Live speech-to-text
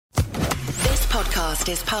podcast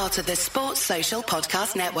is part of the Sports Social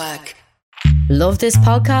Podcast Network. Love this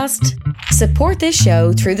podcast? Support this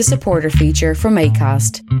show through the supporter feature from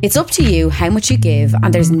Acast. It's up to you how much you give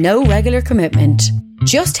and there's no regular commitment.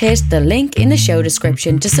 Just hit the link in the show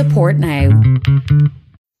description to support now.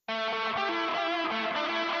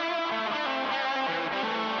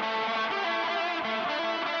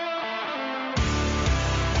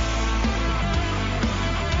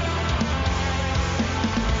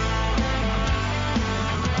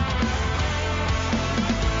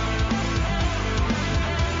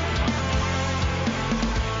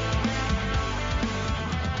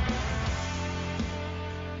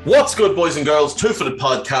 What's good, boys and girls? Two Footed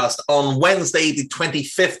Podcast on Wednesday, the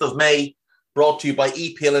 25th of May, brought to you by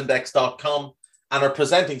EPLindex.com and our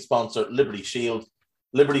presenting sponsor, Liberty Shield.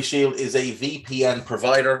 Liberty Shield is a VPN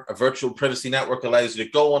provider. A virtual privacy network allows you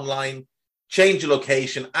to go online, change your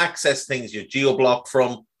location, access things you're geo-blocked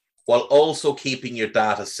from, while also keeping your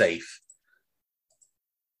data safe.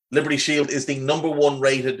 Liberty Shield is the #1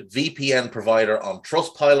 rated VPN provider on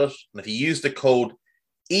Trustpilot, and if you use the code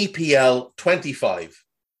EPL25,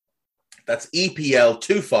 that's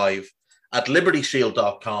EPL25 at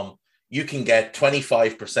libertyshield.com, you can get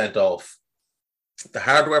 25% off the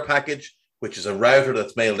hardware package, which is a router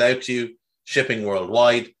that's mailed out to you, shipping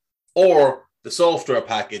worldwide, or the software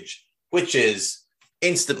package, which is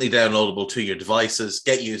instantly downloadable to your devices,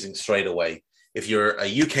 get using straight away. If you're a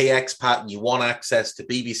UK expat and you want access to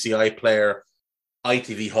BBC iPlayer,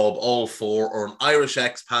 ITV Hub, all four, or an Irish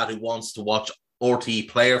expat who wants to watch RTE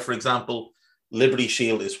Player, for example, Liberty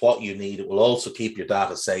Shield is what you need. It will also keep your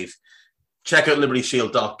data safe. Check out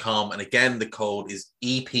libertyshield.com. And again, the code is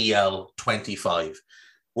EPL25.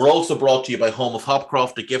 We're also brought to you by Home of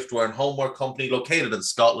Hopcroft, a giftware and homeware company located in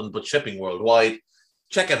Scotland but shipping worldwide.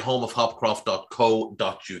 Check out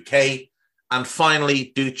homeofhopcroft.co.uk. And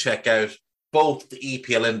finally, do check out both the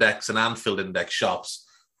EPL Index and Anfield Index shops,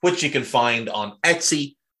 which you can find on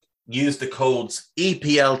Etsy. Use the codes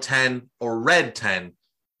EPL10 or RED10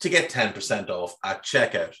 to get 10% off at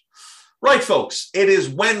checkout. Right, folks, it is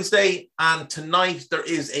Wednesday, and tonight there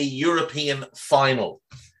is a European final.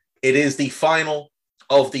 It is the final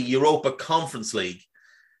of the Europa Conference League.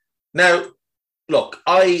 Now, look,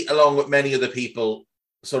 I, along with many other people,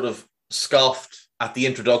 sort of scoffed at the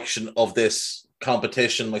introduction of this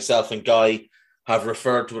competition. Myself and Guy have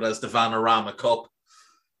referred to it as the Vanarama Cup.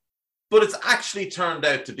 But it's actually turned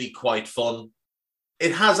out to be quite fun.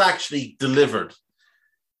 It has actually delivered.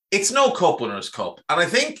 It's no Cup Winners' Cup. And I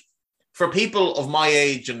think for people of my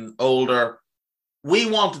age and older, we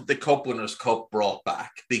wanted the Cup Winners' Cup brought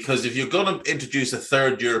back, because if you're going to introduce a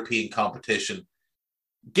third European competition,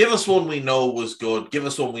 give us one we know was good. Give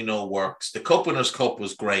us one we know works. The Cup Winners' Cup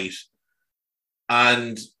was great.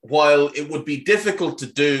 And while it would be difficult to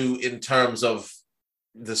do in terms of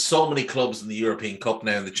there's so many clubs in the European Cup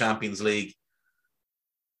now in the Champions League,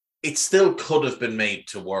 it still could have been made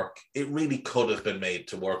to work. It really could have been made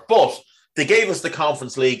to work. But they gave us the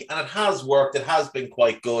Conference League, and it has worked. It has been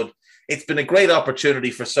quite good. It's been a great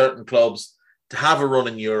opportunity for certain clubs to have a run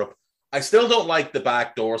in Europe. I still don't like the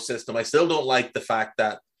backdoor system. I still don't like the fact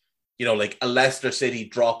that, you know, like a Leicester City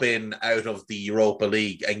drop in out of the Europa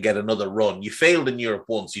League and get another run. You failed in Europe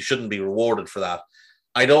once. You shouldn't be rewarded for that.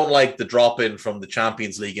 I don't like the drop in from the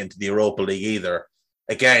Champions League into the Europa League either.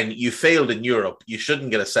 Again, you failed in Europe. You shouldn't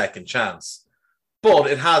get a second chance. But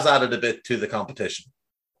it has added a bit to the competition.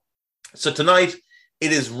 So tonight,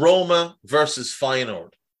 it is Roma versus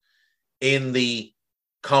Feyenoord in the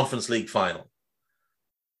Conference League final.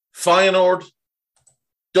 Feyenoord,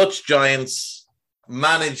 Dutch giants,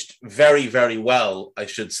 managed very, very well, I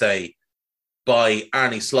should say, by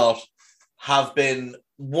Arne Slot, have been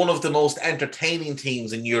one of the most entertaining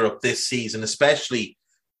teams in Europe this season, especially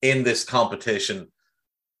in this competition.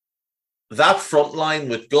 That front line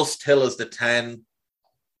with Gus Till as the 10,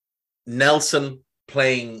 Nelson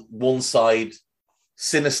playing one side,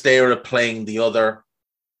 Sinisterra playing the other.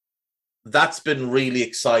 That's been really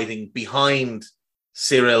exciting. Behind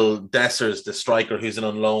Cyril Dessers, the striker who's an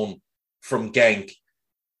on loan from Genk,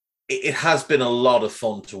 it has been a lot of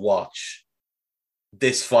fun to watch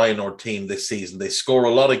this Feyenoord team this season. They score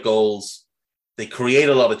a lot of goals. They create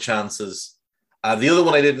a lot of chances. The other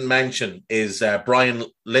one I didn't mention is Brian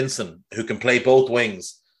Linson, who can play both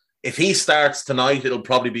wings. If he starts tonight, it'll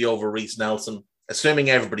probably be over Reiss Nelson. Assuming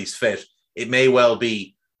everybody's fit, it may well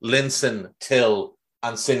be Linson, Till,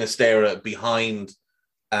 and Sinisterra behind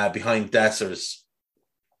Dessers.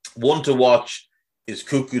 One to watch is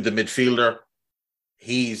Cuckoo, the midfielder.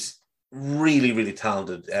 He's really, really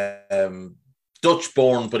talented.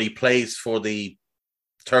 Dutch-born, but he plays for the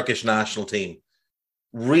Turkish national team.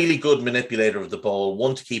 Really good manipulator of the ball,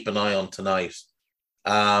 one to keep an eye on tonight.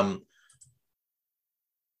 The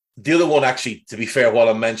other one, actually, to be fair, while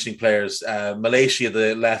I'm mentioning players, Malaysia,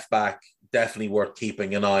 the left back, definitely worth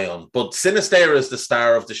keeping an eye on. But Sinisterra is the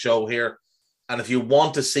star of the show here. And if you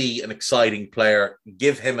want to see an exciting player,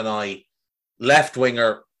 give him an eye. Left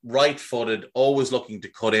winger, right-footed, always looking to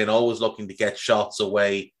cut in, always looking to get shots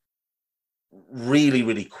away. Really,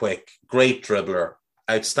 really quick. Great dribbler.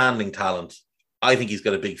 Outstanding talent. I think he's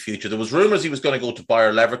got a big future. There was rumours he was going to go to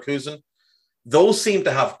Bayer Leverkusen. Those seem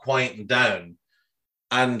to have quietened down.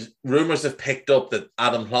 And rumours have picked up that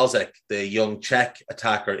Adam Hlozek, the young Czech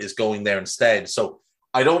attacker, is going there instead. So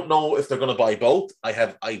I don't know if they're going to buy both. I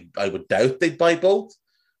would doubt they'd buy both.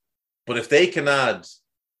 But if they can add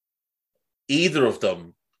either of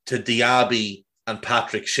them to Diaby and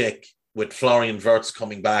Patrick Schick, with Florian Wirtz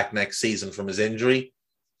coming back next season from his injury,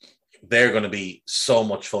 they're going to be so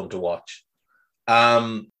much fun to watch.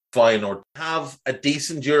 Feyenoord have a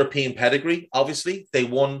decent European pedigree, obviously. They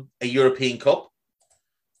won a European Cup.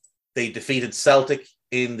 They defeated Celtic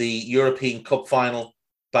in the European Cup final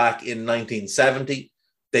back in 1970.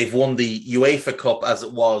 They've won the UEFA Cup as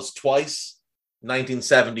it was twice,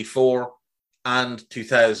 1974 and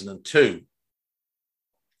 2002.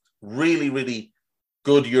 Really, really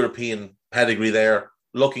good European pedigree there,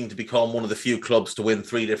 looking to become one of the few clubs to win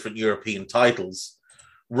 3 different European titles.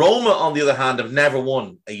 Roma, on the other hand, have never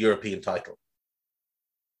won a European title.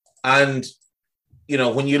 And, you know,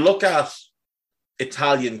 when you look at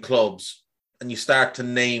Italian clubs and you start to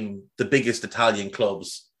name the biggest Italian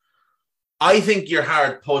clubs, I think you're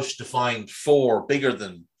hard pushed to find 4 bigger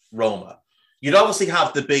than Roma. You'd obviously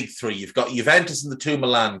have the big 3. You've got Juventus and the 2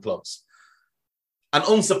 Milan clubs. And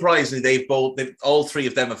unsurprisingly, all 3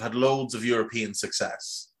 of them have had loads of European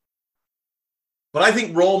success. But I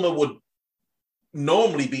think Roma would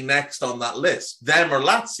normally be next on that list, them or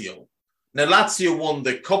Lazio. Now, Lazio won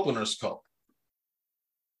the Cup Winners' Cup.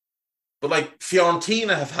 But like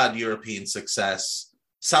Fiorentina have had European success,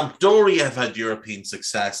 Sampdoria have had European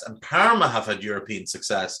success, and Parma have had European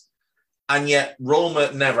success, and yet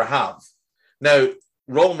Roma never have. Now,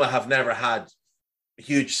 Roma have never had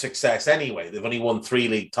huge success anyway. They've only won 3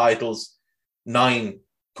 league titles, 9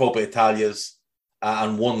 Coppa Italias,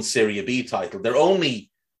 and 1 Serie B title. Their only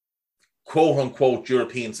quote-unquote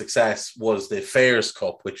European success was the Fairs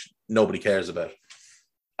Cup, which nobody cares about.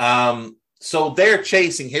 So they're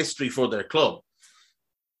chasing history for their club.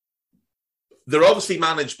 They're obviously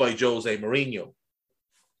managed by Jose Mourinho.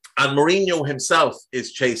 And Mourinho himself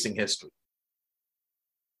is chasing history.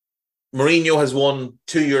 Mourinho has won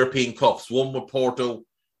 2 European Cups, one with Porto,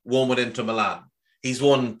 one with Inter Milan. He's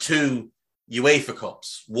won 2 UEFA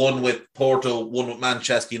Cups, one with Porto, one with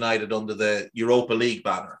Manchester United under the Europa League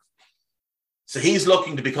banner. So he's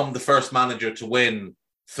looking to become the first manager to win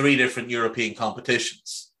 3 different European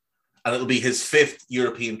competitions. And it'll be his 5th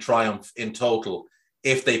European triumph in total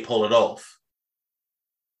if they pull it off.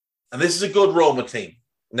 And this is a good Roma team.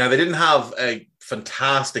 Now, they didn't have a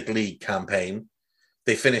fantastic league campaign.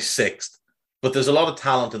 They finished 6th, but there's a lot of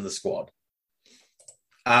talent in the squad.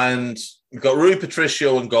 And we've got Rui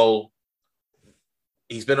Patricio in goal.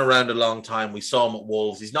 He's been around a long time. We saw him at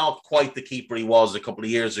Wolves. He's not quite the keeper he was a couple of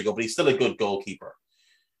years ago, but he's still a good goalkeeper.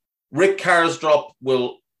 Rick Karsdorp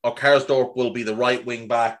will be the right wing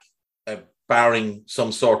back, barring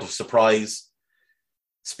some sort of surprise.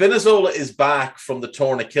 Spinazzola is back from the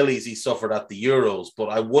torn Achilles he suffered at the Euros, but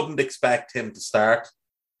I wouldn't expect him to start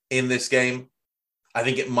in this game. I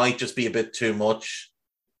think it might just be a bit too much.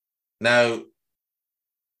 Now,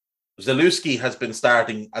 Zalewski has been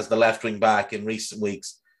starting as the left wing back in recent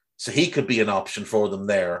weeks, so he could be an option for them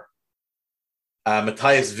there.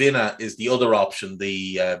 Matthias Vina is the other option,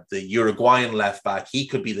 the Uruguayan left back. He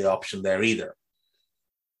could be the option there either.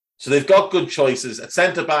 So they've got good choices. At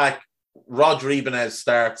centre-back, Roger Ibanez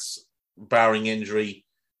starts, barring injury.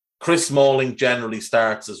 Chris Smalling generally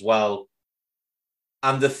starts as well.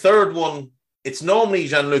 And the third one, it's normally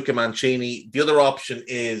Gianluca Mancini. The other option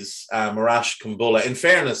is Marash Kumbula. In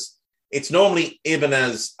fairness, it's normally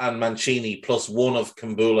Ibanez and Mancini plus one of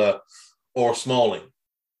Kumbula or Smalling.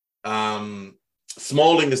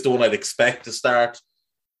 Smalling is the one I'd expect to start.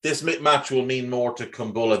 This match will mean more to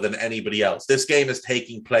Kumbula than anybody else. This game is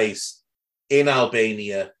taking place in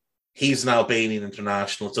Albania. He's an Albanian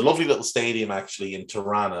international. It's a lovely little stadium, actually, in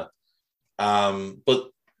Tirana. But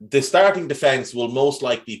the starting defence will most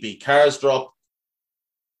likely be Karsdorp.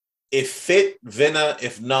 If fit, Vina.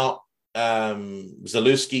 If not,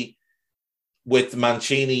 Zalewski. With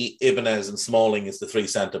Mancini, Ibanez and Smalling as the 3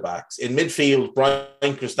 centre-backs. In midfield, Brian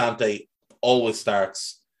Cristante always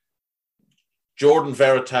starts. Jordan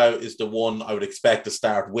Veretout is the one I would expect to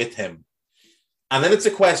start with him. And then it's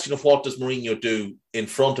a question of what does Mourinho do in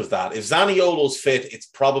front of that. If Zaniolo's fit, it's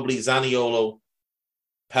probably Zaniolo,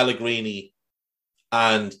 Pellegrini,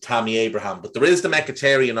 and Tammy Abraham. But there is the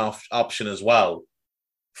Mkhitaryan option as well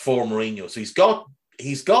for Mourinho. So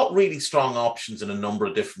he's got really strong options in a number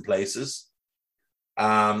of different places.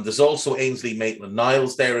 There's also Ainsley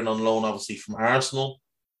Maitland-Niles there and on loan, obviously, from Arsenal,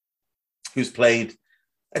 who's played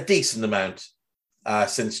a decent amount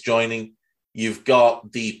since joining. You've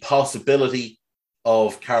got the possibility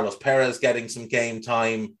of Carlos Perez getting some game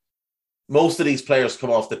time. Most of these players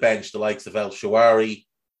come off the bench, the likes of El Shawari,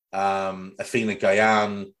 Afina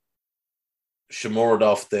Gayan,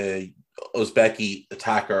 Shomurodov, the Uzbeki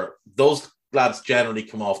attacker. Those lads generally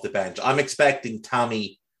come off the bench. I'm expecting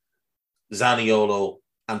Tammy, Zaniolo,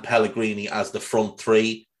 and Pellegrini as the front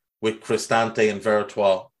three, with Cristante and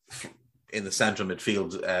Vertois in the central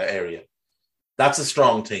midfield area. That's a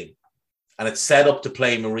strong team. And it's set up to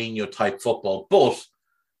play Mourinho-type football. But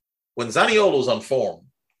when Zaniolo's on form,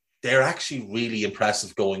 they're actually really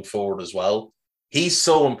impressive going forward as well. He's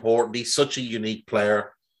so important. He's such a unique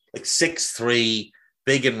player. Like 6'3",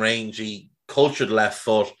 big and rangy, cultured left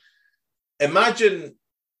foot. Imagine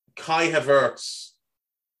Kai Havertz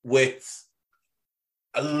with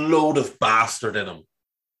a load of bastard in him.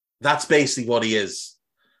 That's basically what he is.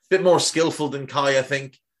 A bit more skillful than Kai, I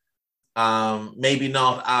think. Maybe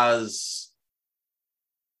not as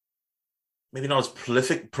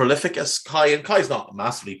prolific as Kai. And Kai's not a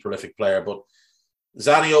massively prolific player, but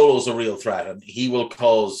Zaniolo's a real threat, and he will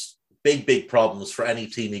cause big problems for any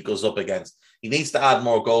team he goes up against. He needs to add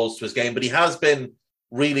more goals to his game, but he has been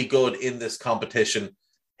really good in this competition.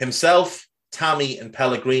 Himself, Tammy, and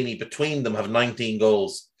Pellegrini, between them, have 19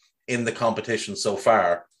 goals in the competition so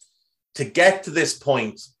far. To get to this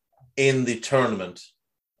point in the tournament,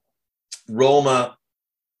 Roma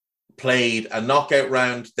played a knockout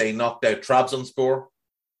round. They knocked out Trabzonspor,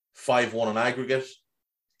 5-1 on aggregate.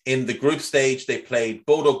 In the group stage, they played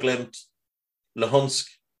Bodo Glimt, Luhansk,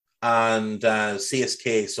 and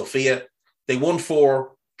CSKA Sofia. They won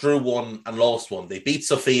 4, drew 1, and lost 1. They beat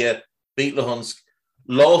Sofia, beat Luhansk,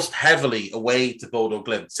 lost heavily away to Bodo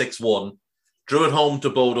Glimt, 6-1, drew it home to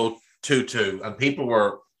Bodo 2-2, and people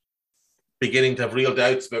were beginning to have real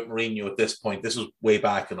doubts about Mourinho at this point. This was way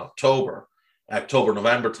back in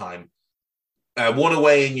November time. One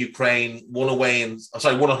away in Ukraine, one at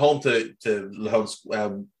home to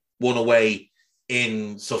Luhansk, one away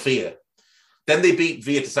in Sofia. Then they beat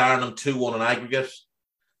Viatis Arnhem 2-1 on aggregate.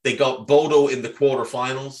 They got Bodo in the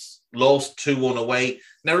quarterfinals, lost 2-1 away.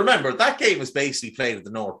 Now remember, that game was basically played at the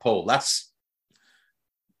North Pole. That's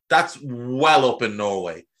well up in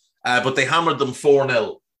Norway. But they hammered them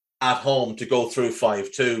 4-0 at home to go through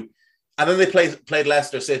 5-2. And then they played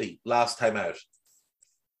Leicester City last time out.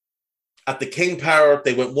 At the King Power,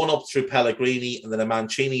 they went 1-up through Pellegrini, and then a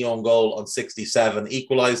Mancini own goal on 67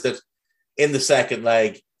 equalised it. In the second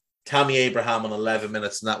leg, Tammy Abraham on 11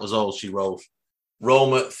 minutes, and that was all she wrote.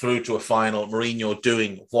 Roma through to a final, Mourinho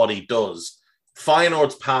doing what he does.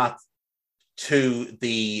 Feyenoord's path to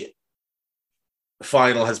the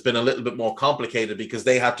final has been a little bit more complicated because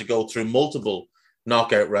they had to go through multiple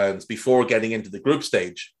knockout rounds before getting into the group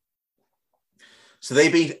stage. So they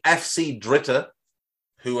beat FC Drita,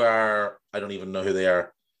 who are, I don't even know who they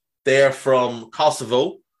are. They're from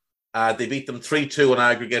Kosovo. They beat them 3-2 on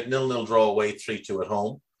aggregate, 0-0 draw away, 3-2 at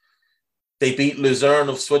home. They beat Luzern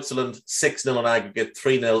of Switzerland 6-0 on aggregate,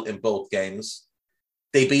 3-0 in both games.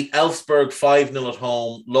 They beat Elfsberg 5-0 at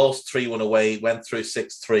home, lost 3-1 away, went through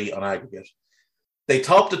 6-3 on aggregate. They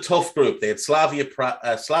topped a tough group. They had Slavia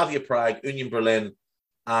Prague, Union Berlin,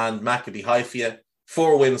 and Maccabi Haifa.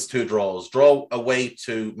 4 wins, 2 draws. Draw away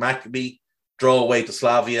to Maccabi, draw away to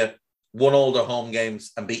Slavia, won all their home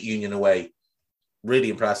games, and beat Union away. Really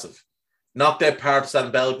impressive. Knocked out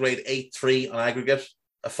Partizan Belgrade 8-3 on aggregate,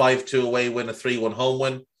 a 5-2 away win, a 3-1 home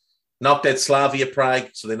win. Knocked out Slavia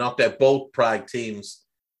Prague, so they knocked out both Prague teams,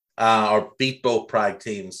 or beat both Prague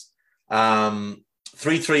teams.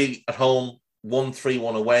 3-3 at home,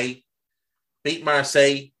 1-3-1 away. Beat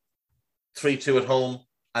Marseille 3-2 at home,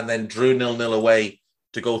 and then drew 0-0 away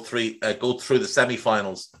to go through the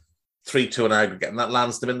semi-finals, 3-2 in aggregate, and that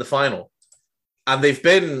lands them in the final. And they've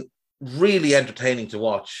been really entertaining to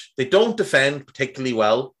watch. They don't defend particularly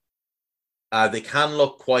well. They can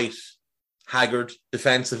look quite haggard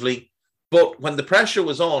defensively, but when the pressure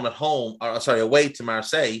was on at home, away to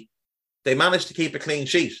Marseille, they managed to keep a clean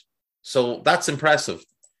sheet. So that's impressive.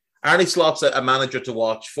 Arne Slot's a manager to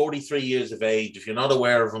watch, 43 years of age. If you're not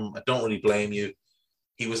aware of him, I don't really blame you.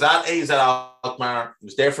 He was at AZ Alkmaar. He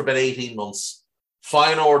was there for about 18 months.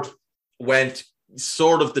 Feyenoord went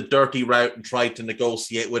sort of the dirty route and tried to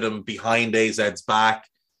negotiate with him behind AZ's back.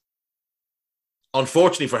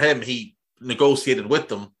 Unfortunately for him, he negotiated with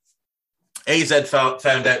them. AZ found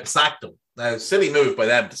out and sacked him. Now, silly move by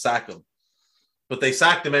them to sack him. But they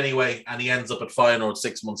sacked him anyway, and he ends up at Feyenoord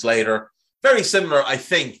 6 months later. Very similar, I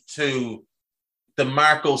think, to the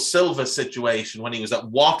Marco Silva situation when he was at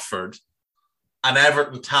Watford and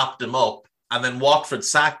Everton tapped him up, and then Watford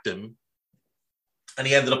sacked him, and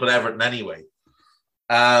he ended up at Everton anyway.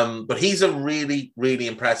 But he's a really, really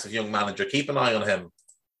impressive young manager. Keep an eye on him.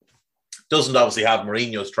 Doesn't obviously have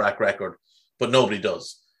Mourinho's track record, but nobody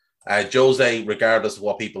does. Jose, regardless of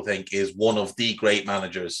what people think, is one of the great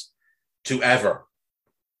managers to ever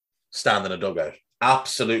stand in a dugout.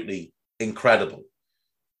 Absolutely incredible.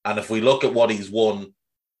 And if we look at what he's won,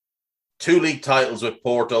 2 league titles with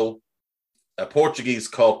Porto, a Portuguese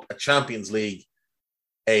Cup, a Champions League,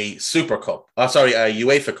 a Super Cup, a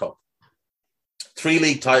UEFA Cup, 3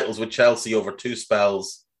 league titles with Chelsea over 2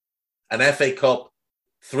 spells, an FA Cup,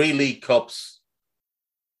 3 league cups,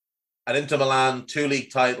 at Inter Milan, 2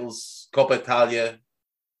 league titles, Coppa Italia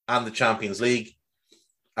and the Champions League.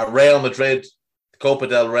 At Real Madrid, Copa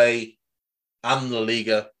del Rey and La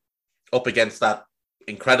Liga, up against that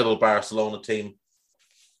incredible Barcelona team.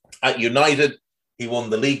 At United, he won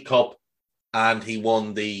the League Cup and he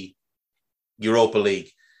won the Europa League.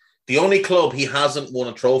 The only club he hasn't won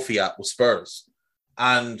a trophy at was Spurs.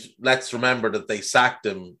 And let's remember that they sacked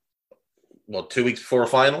him, 2 weeks before a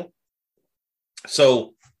final?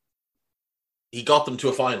 So he got them to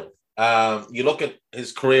a final. You look at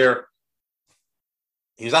his career,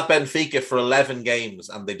 he was at Benfica for 11 games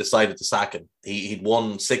and they decided to sack him. He'd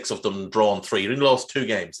won 6 of them, drawn 3. He only lost 2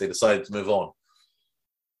 games. They decided to move on.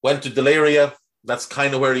 Went to Deliria. That's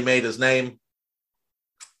kind of where he made his name.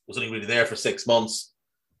 Was only really there for 6 months,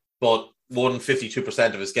 but won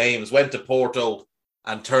 52% of his games. Went to Porto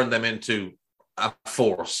and turned them into a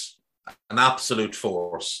force, an absolute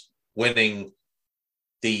force, winning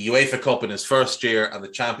the UEFA Cup in his first year and the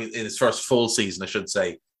Champions in his first full season, I should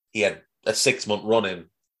say. He had a 6-month run in,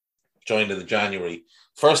 joined in the January.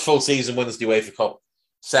 First full season wins the UEFA Cup.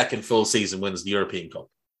 Second full season wins the European Cup.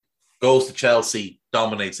 Goes to Chelsea,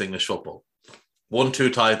 dominates English football. Won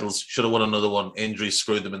 2 titles, should have won another one. Injuries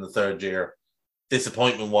screwed them in the 3rd year.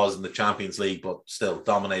 Disappointment was in the Champions League, but still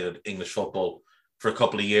dominated English football for a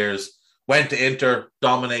couple of years. Went to Inter,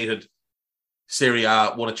 dominated Serie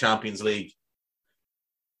A, won a Champions League.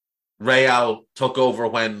 Real took over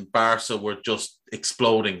when Barca were just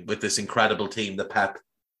exploding with this incredible team that Pep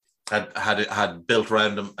had built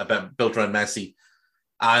around him, built around Messi,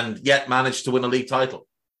 and yet managed to win a league title.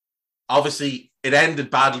 Obviously, it ended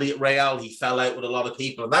badly at Real. He fell out with a lot of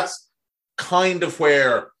people, and that's kind of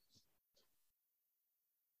where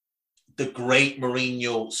the great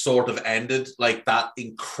Mourinho sort of ended, like that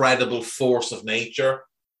incredible force of nature,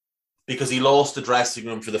 because he lost the dressing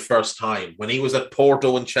room for the first time. When he was at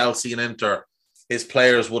Porto and Chelsea and Inter, his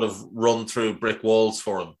players would have run through brick walls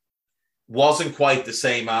for him. Wasn't quite the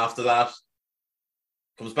same after that.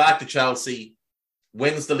 Comes back to Chelsea,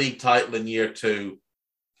 wins the league title in year 2,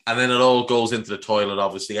 and then it all goes into the toilet.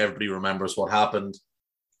 Obviously, everybody remembers what happened.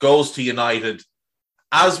 Goes to United.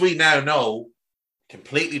 As we now know,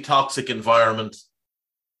 completely toxic environment,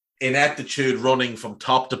 ineptitude running from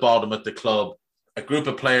top to bottom at the club, a group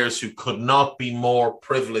of players who could not be more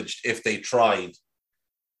privileged if they tried.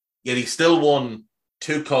 Yet he still won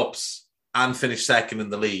 2 cups and finished second in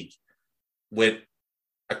the league with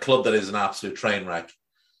a club that is an absolute train wreck.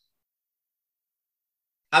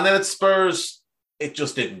 And then at Spurs, it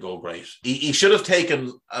just didn't go great. He should have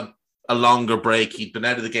taken a longer break. He'd been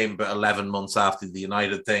out of the game about 11 months after the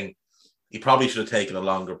United thing. He probably should have taken a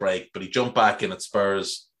longer break, but he jumped back in at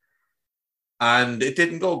Spurs and it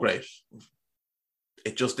didn't go great.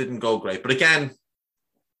 It just didn't go great. But again,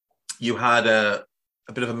 you had a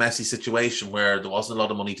bit of a messy situation where there wasn't a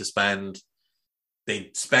lot of money to spend.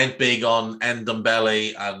 They spent big on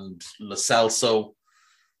Ndombele and Lo Celso,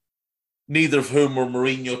 neither of whom were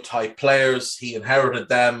Mourinho-type players. He inherited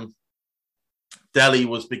them. Dele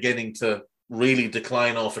was beginning to really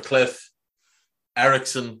decline off a cliff.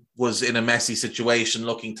 Eriksen was in a messy situation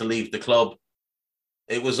looking to leave the club.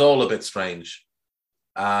 It was all a bit strange.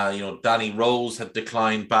 Danny Rose had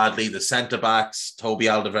declined badly. The centre-backs, Toby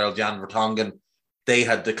Alderweireld, Jan Vertonghen, they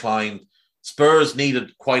had declined. Spurs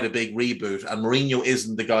needed quite a big reboot, and Mourinho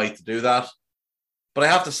isn't the guy to do that. But I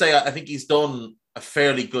have to say, I think he's done a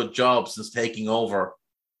fairly good job since taking over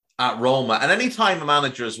at Roma. And anytime a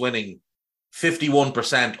manager is winning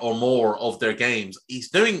 51% or more of their games, he's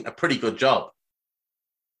doing a pretty good job.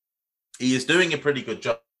 He is doing a pretty good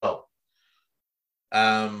job.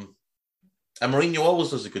 And Mourinho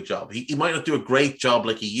always does a good job. He might not do a great job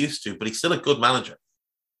like he used to, but he's still a good manager.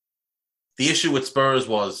 The issue with Spurs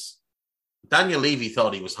was Daniel Levy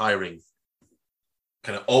thought he was hiring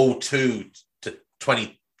kind of 02 to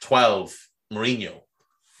 2012 Mourinho.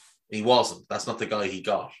 He wasn't. That's not the guy he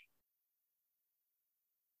got.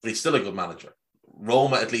 But he's still a good manager.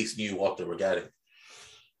 Roma at least knew what they were getting.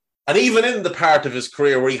 And even in the part of his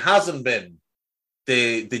career where he hasn't been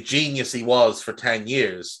the genius he was for 10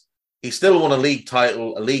 years, he still won a league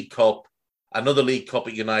title, a League Cup, another League Cup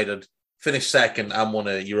at United, finished second and won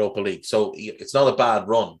a Europa League. So it's not a bad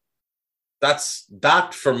run.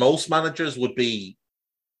 That for most managers would be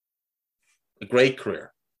a great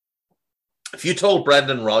career. If you told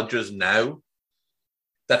Brendan Rodgers now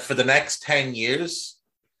that for the next 10 years,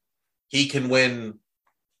 he can win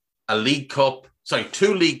a League Cup,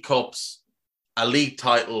 2 League Cups, a league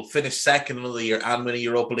title, finish second another year and win a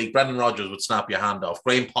Europa League, Brendan Rodgers would snap your hand off.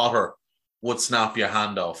 Graham Potter would snap your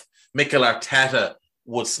hand off. Mikel Arteta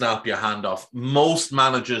would snap your hand off. Most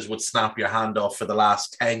managers would snap your hand off for the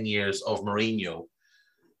last 10 years of Mourinho.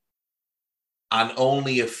 And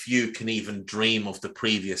only a few can even dream of the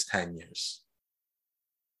previous 10 years.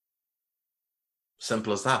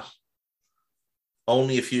 Simple as that.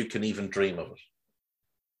 Only a few can even dream of it.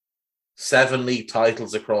 7 league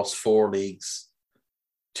titles across 4 leagues,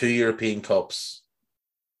 2 European Cups,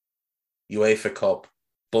 UEFA Cup,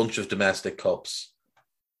 bunch of domestic cups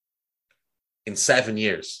in 7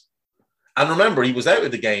 years. And remember, he was out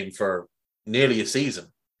of the game for nearly a season.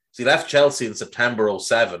 So he left Chelsea in September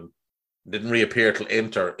 2007, didn't reappear till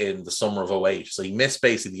Inter in the summer of 2008. So he missed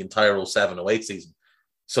basically the entire 2007-2008 season.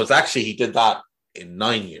 So it's actually, he did that in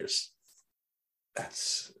 9 years.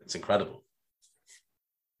 It's incredible.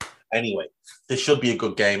 Anyway, this should be a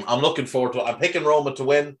good game. I'm looking forward to it. I'm picking Roma to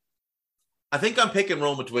win. I think I'm picking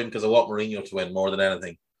Roma to win because I want Mourinho to win more than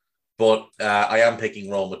anything. But I am picking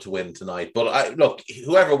Roma to win tonight. But look,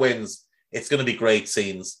 whoever wins, it's going to be great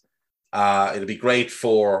scenes. It'll be great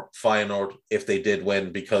for Feyenoord if they did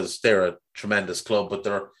win because they're a tremendous club, but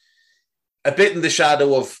they're a bit in the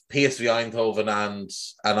shadow of PSV Eindhoven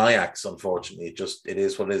and Ajax, unfortunately. It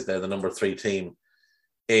is what it is. They're the number 3 team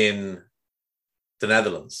in the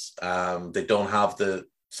Netherlands. They don't have the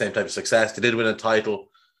same type of success. They did win a title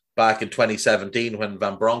back in 2017 when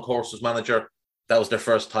Van Bronckhorst was manager. That was their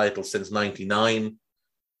first title since 99.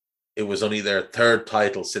 It was only their 3rd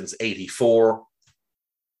title since 84.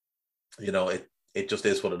 You know, it just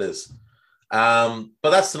is what it is. But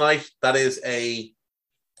that's tonight. That is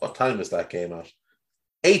what time is that game at?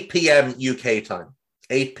 8 p.m. UK time.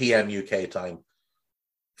 8 p.m. UK time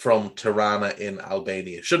from Tirana in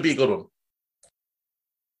Albania. Should be a good one.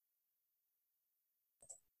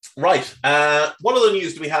 Right. What other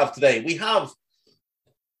news do we have today? We have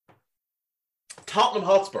Tottenham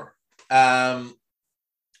Hotspur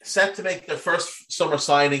set to make their first summer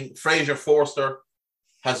signing. Fraser Forster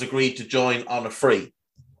has agreed to join on a free.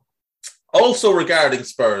 Also regarding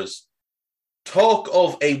Spurs, talk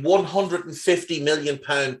of a £150 million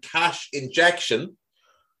cash injection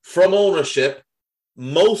from ownership,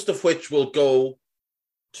 most of which will go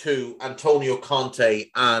to Antonio Conte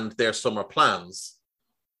and their summer plans.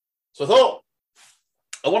 So I thought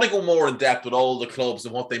I want to go more in depth with all the clubs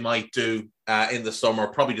and what they might do in the summer.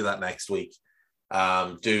 Probably do that next week.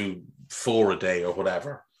 Do 4 a day or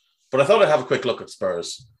whatever. But I thought I'd have a quick look at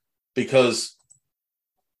Spurs because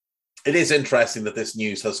it is interesting that this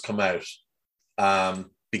news has come out.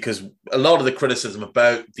 Because a lot of the criticism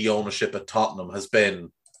about the ownership at Tottenham has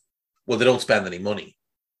been, well, they don't spend any money.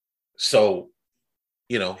 So,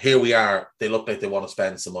 you know, here we are. They look like they want to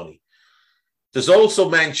spend some money. There's also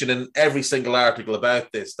mention in every single article about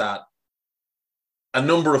this that a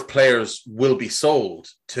number of players will be sold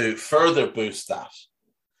to further boost that.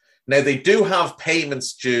 Now, they do have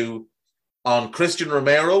payments due on Christian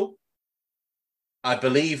Romero, I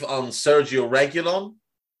believe on Sergio Reguilon,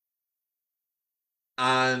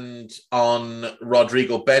 and on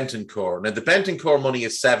Rodrigo Bentancur. Now, the Bentancur money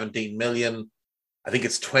is 17 million. I think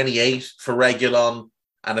it's 28 for Reguilon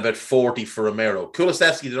and about 40 for Romero.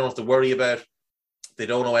 Kulusevski, they don't have to worry about. They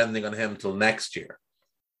don't know anything on him until next year.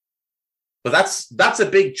 But that's a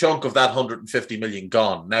big chunk of that 150 million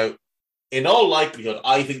gone. Now, in all likelihood,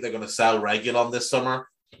 I think they're going to sell Reguilon this summer.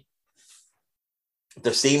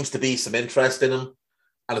 There seems to be some interest in him,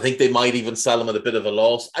 and I think they might even sell him at a bit of a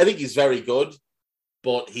loss. I think he's very good,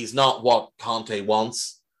 but he's not what Conte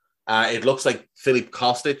wants. It looks like Filip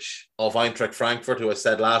Kostic of Eintracht Frankfurt, who I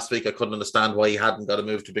said last week I couldn't understand why he hadn't got to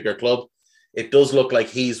move to a bigger club. It does look like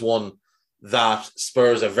he's one that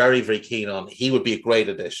Spurs are very, very keen on. He would be a great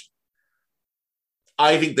addition.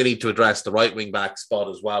 I think they need to address the right wing back spot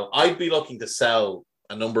as well. I'd be looking to sell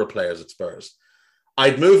a number of players at Spurs.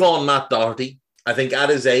 I'd move on Matt Doherty. I think at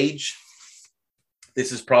his age,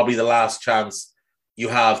 this is probably the last chance you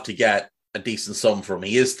have to get a decent sum from him.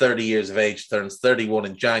 He is 30 years of age, turns 31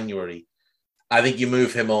 in January. I think you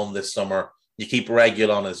move him on this summer. You keep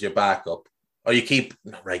Reguilon as your backup. Or you keep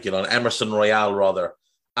Emerson Royale, rather,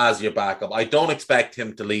 as your backup. I don't expect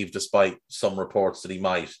him to leave despite some reports that he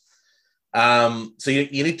might. So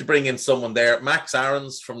you need to bring in someone there. Max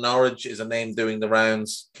Aarons from Norwich is a name doing the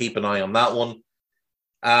rounds. Keep an eye on that one.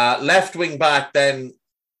 Left wing back, then,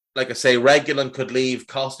 like I say, Reguilon could leave.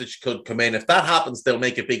 Kostic could come in. If that happens, they'll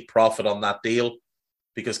make a big profit on that deal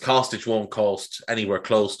because Kostic won't cost anywhere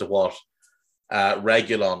close to what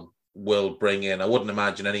Reguilon will bring in. I wouldn't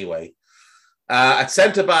imagine anyway. At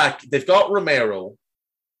centre-back, they've got Romero,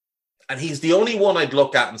 and he's the only one I'd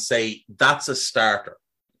look at and say, that's a starter.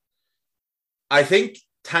 I think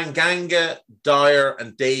Tanganga, Dyer,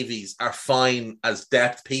 and Davies are fine as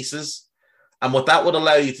depth pieces. And what that would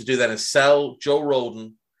allow you to do then is sell Joe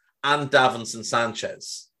Rodon and Davinson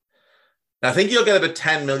Sanchez. Now, I think you'll get about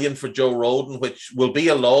 10 million for Joe Rodon, which will be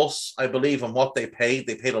a loss, I believe, on what they paid.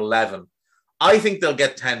 They paid 11. I think they'll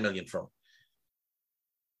get 10 million from him.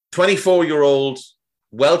 24-year-old,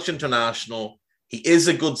 Welsh international. He is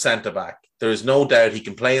a good centre-back. There is no doubt he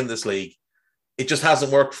can play in this league. It just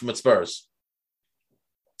hasn't worked for him at Spurs.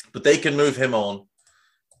 But they can move him on.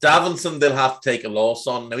 Davinson, they'll have to take a loss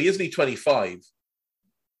on. Now, he is only 25,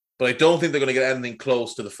 but I don't think they're going to get anything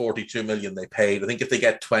close to the 42 million they paid. I think if they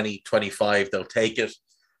get 20, 25, they'll take it.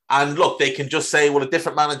 And look, they can just say, well, a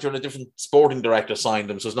different manager and a different sporting director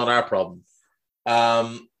signed him, so it's not our problem.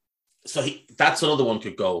 That's another one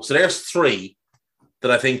could go. So there's three that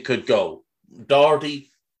I think could go. Doherty,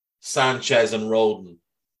 Sanchez, and Rodon.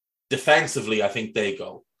 Defensively, I think they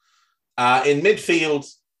go. In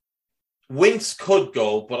midfield, Winks could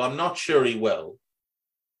go, but I'm not sure he will.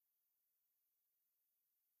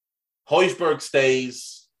 Højbjerg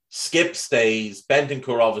stays. Skip stays.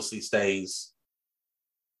 Bentancur obviously stays.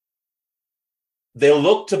 They'll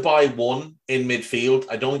look to buy one in midfield.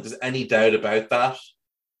 I don't think there's any doubt about that.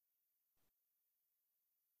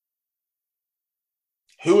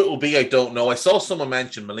 Who it will be, I don't know. I saw someone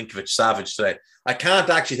mention Milinkovic-Savic today. I can't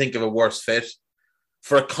actually think of a worse fit.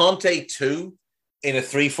 For a Conte 2 in a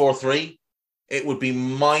 3-4-3, it would be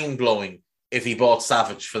mind-blowing if he bought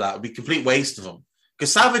Savic for that. It would be a complete waste of him.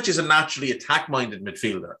 Because Savic is a naturally attack-minded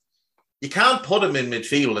midfielder. You can't put him in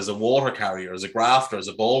midfield as a water carrier, as a grafter, as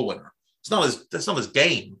a ball winner. That's not his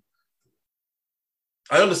game.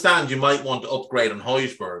 I understand you might want to upgrade on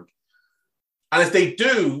Højbjerg. And if they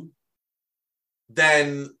do,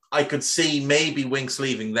 then I could see maybe Winks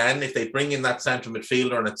leaving then. If they bring in that central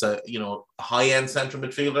midfielder and it's a high-end central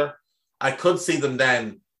midfielder, I could see them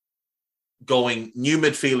then going new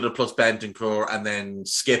midfielder plus Bentancur and then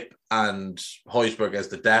Skip and Højbjerg as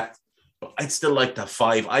the depth. But I'd still like to have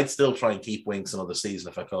 5. I'd still try and keep Winks another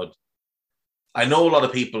season if I could. I know a lot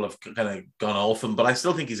of people have kind of gone off him, but I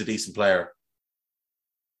still think he's a decent player.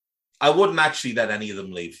 I wouldn't actually let any of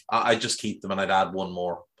them leave. I'd just keep them and I'd add one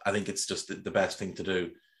more. I think it's just the best thing to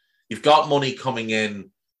do. You've got money coming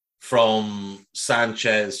in from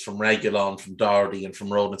Sanchez, from Reguilon, from Doherty, and from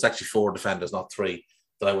Rodon. It's actually 4 defenders, not 3,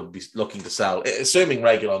 that I would be looking to sell, assuming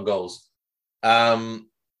Reguilon goes. Ryan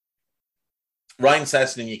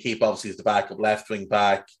Sessegnon you keep, obviously, as the backup left wing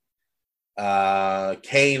back.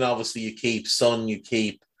 Kane, obviously, you keep. Son, you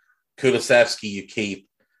keep. Kulusevski, you keep.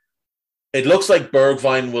 It looks like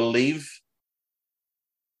Bergwijn will leave.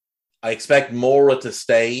 I expect Mora to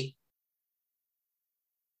stay.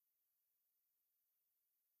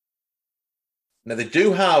 Now, they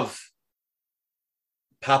do have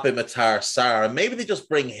Pape Matar Sarr, and maybe they just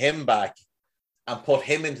bring him back and put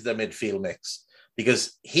him into their midfield mix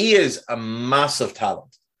because he is a massive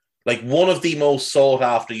talent. Like one of the most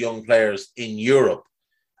sought-after young players in Europe,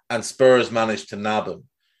 and Spurs managed to nab him.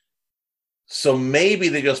 So maybe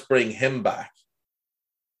they just bring him back.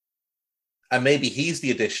 And maybe he's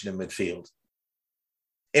the addition in midfield.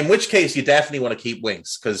 In which case, you definitely want to keep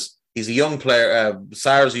Winks because he's a young player.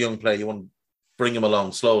 Sarr's a young player. You want to bring him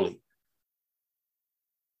along slowly.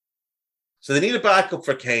 So they need a backup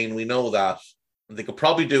for Kane. We know that. And they could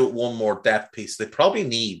probably do one more depth piece. They probably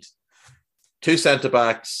need 2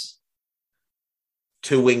 centre-backs,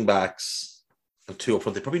 2 wing-backs, and 2 up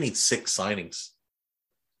front. They probably need 6 signings.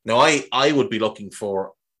 Now, I would be looking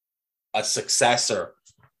for a successor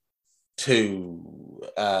to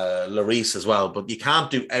Lloris as well, but you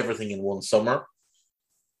can't do everything in one summer.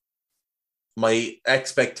 My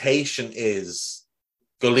expectation is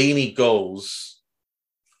Golini goes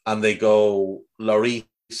and they go Lloris,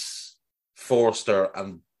 Forster,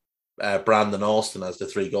 and Brandon Austin as the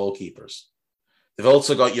three goalkeepers. They've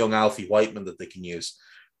also got young Alfie Whiteman that they can use.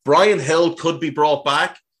 Brian Hill could be brought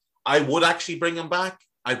back. I would actually bring him back.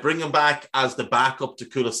 I'd bring him back as the backup to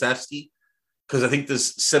Kulusevski because I think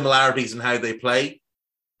there's similarities in how they play.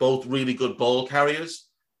 Both really good ball carriers.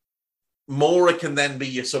 Mora can then be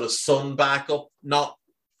your sort of Son backup, not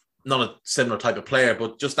a similar type of player,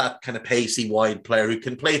 but just that kind of pacey, wide player who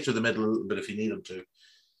can play through the middle a little bit if you need him to.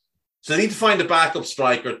 So they need to find a backup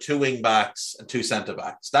striker, 2 wing backs and 2 centre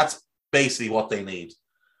backs. That's basically what they need.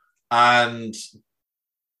 And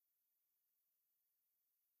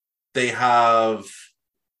they have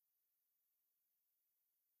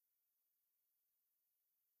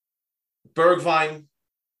Bergwijn,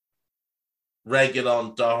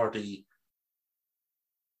 Reguilon, Doherty,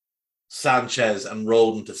 Sanchez, and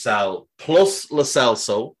Rodon to sell, plus Lo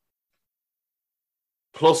Celso,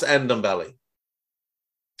 plus Ndombele.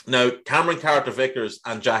 Now, Cameron Carter-Vickers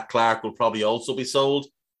and Jack Clark will probably also be sold.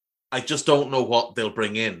 I just don't know what they'll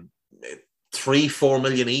bring in. 3-4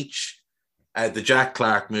 million each. The Jack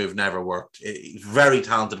Clark move never worked. Very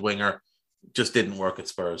talented winger, just didn't work at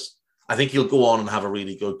Spurs. I think he'll go on and have a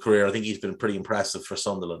really good career. I think he's been pretty impressive for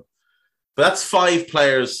Sunderland. But that's 7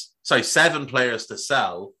 players to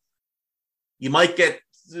sell. You might get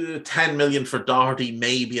 10 million for Doherty,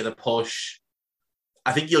 maybe at a push.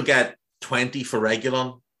 I think you'll get 20 for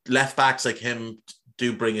Reguilon. Left backs like him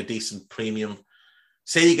do bring a decent premium.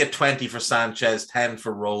 Say you get 20 for Sanchez, 10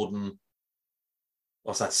 for Rodon.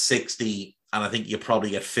 What's that, 60? And I think you probably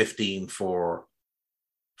get 15 for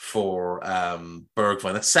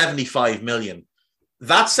Bergwijn. That's 75 million.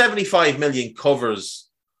 That 75 million covers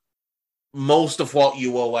most of what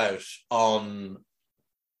you owe out on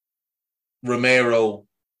Romero,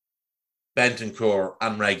 Bentancur,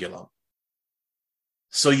 and Reguilon.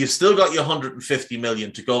 So you've still got your 150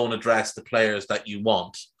 million to go and address the players that you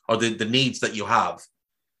want or the needs that you have.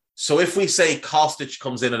 So if we say Kostic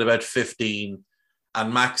comes in at about 15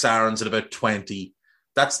 and Max Aarons at about 20,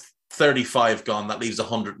 that's 35 gone. That leaves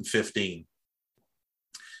 115.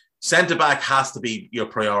 Centre-back has to be your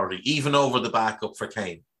priority, even over the backup for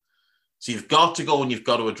Kane. So you've got to go and you've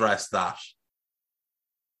got to address that.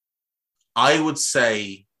 I would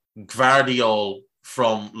say Gvardiol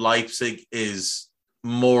from Leipzig is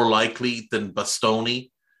more likely than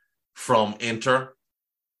Bastoni from Inter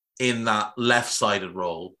in that left-sided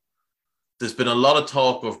role. There's been a lot of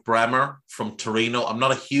talk of Bremer from Torino. I'm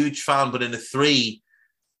not a huge fan, but in a 3,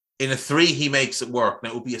 he makes it work. Now,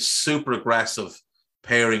 it would be a super aggressive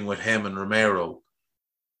pairing with him and Romero.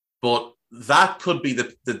 But that could be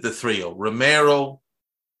the trio. Romero,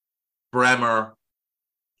 Bremer,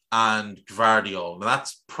 and Gvardiol. Now,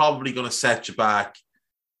 that's probably going to set you back,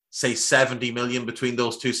 say, 70 million between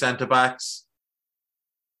those 2 centre-backs.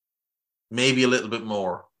 Maybe a little bit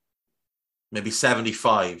more. Maybe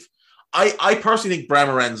 75. I personally think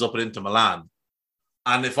Bremer ends up at Inter Milan.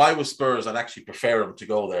 And if I was Spurs, I'd actually prefer him to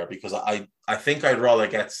go there because I think I'd rather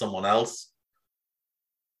get someone else.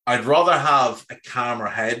 I'd rather have a calmer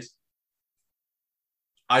head.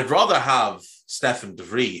 I'd rather have Stefan de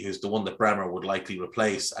Vrij, who's the one that Bremer would likely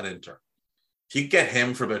replace at Inter. If you get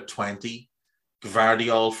him for about 20,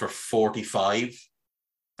 Gvardiol for 45,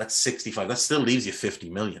 that's 65. That still leaves you 50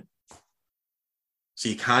 million. So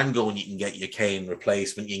you can go and you can get your Kane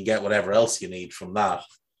replacement. You can get whatever else you need from that.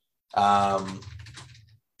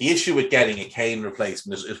 The issue with getting a Kane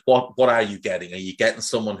replacement is what are you getting? Are you getting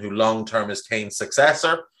someone who long-term is Kane's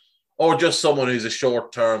successor or just someone who's a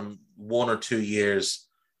short-term 1 or 2 years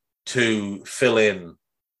to fill in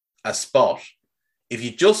a spot? If you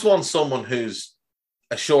just want someone who's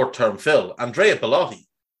a short-term fill, Andrea Belotti,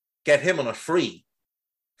 get him on a free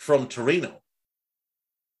from Torino.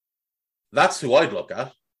 That's who I'd look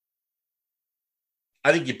at.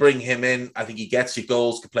 I think you bring him in. I think he gets you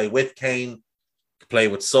goals, could play with Kane, could play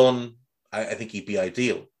with Son. I think he'd be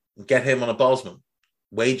ideal. Get him on a Bosman.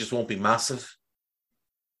 Wages won't be massive.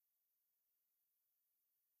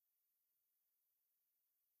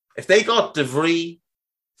 If they got De Vrij,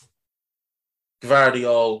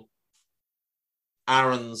 Gvardiol,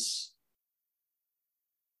 Aarons,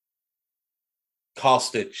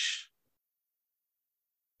 Kostic,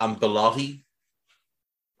 and Belotti,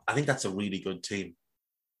 I think that's a really good team.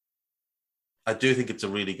 I do think it's a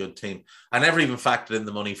really good team. I never even factored in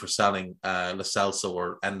the money for selling Lo Celso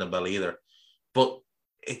or Ndombele either. But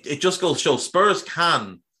it just goes to show Spurs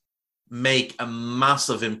can make a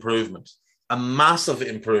massive improvement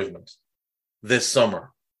this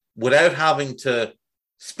summer without having to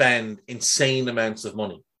spend insane amounts of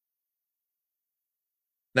money.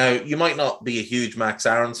 Now, you might not be a huge Max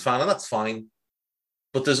Aarons fan, and that's fine.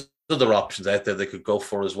 But there's other options out there they could go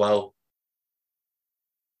for as well.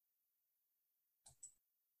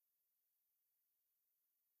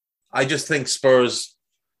 I just think Spurs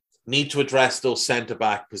need to address those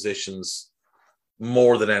centre-back positions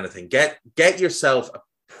more than anything. Get yourself a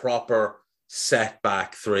proper set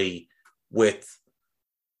back three with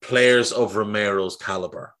players of Romero's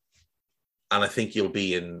caliber. And I think you'll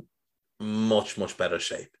be in much, much better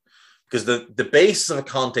shape. Because the basis of a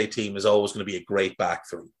Conte team is always going to be a great back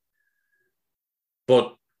three.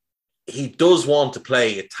 But he does want to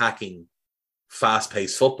play attacking,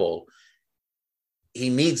 fast-paced football. He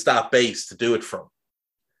needs that base to do it from.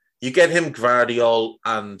 You get him Gvardiol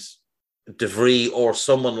and De Vrij or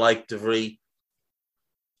someone like De Vrij,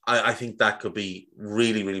 I think that could be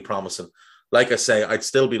really, really promising. Like I say, I'd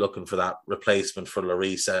still be looking for that replacement for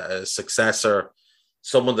Lloris, a successor,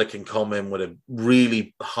 someone that can come in with a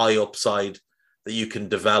really high upside that you can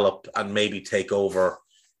develop and maybe take over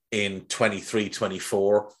in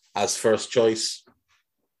 23-24 as first choice.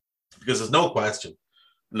 Because there's no question,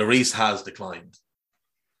 Lloris has declined.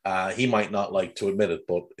 He might not like to admit it,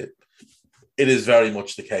 but it is very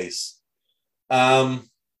much the case.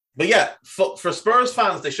 But yeah, for Spurs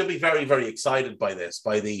fans, they should be very, very excited by this,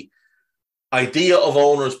 by the idea of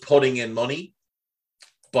owners putting in money,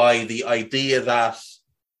 by the idea that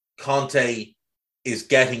Conte is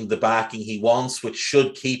getting the backing he wants, which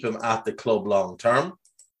should keep him at the club long term,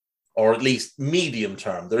 or at least medium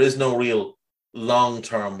term. There is no real long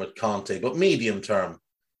term with Conte, but medium term,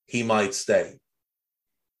 he might stay.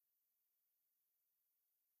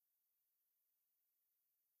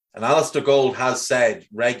 And Alistair Gold has said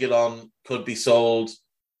Reguilon could be sold,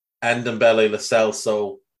 Ndombele, Lo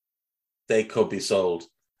Celso, they could be sold.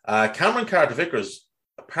 Cameron Carter-Vickers,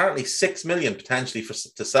 apparently 6 million potentially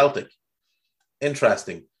to Celtic.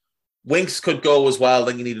 Interesting. Winks could go as well.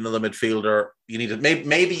 Then you need another midfielder. You need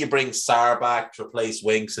maybe you bring Sarr back to replace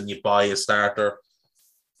Winks and you buy a starter.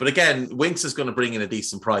 But again, Winks is going to bring in a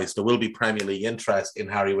decent price. There will be Premier League interest in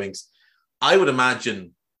Harry Winks. I would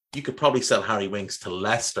imagine you could probably sell Harry Winks to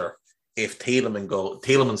Leicester if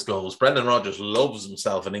Tielemans goes. Brendan Rodgers loves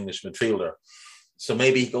himself an English midfielder. So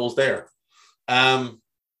maybe he goes there.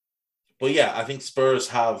 But yeah, I think Spurs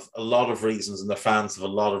have a lot of reasons and the fans have a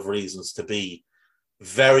lot of reasons to be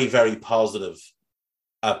very, very positive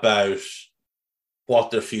about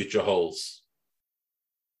what their future holds.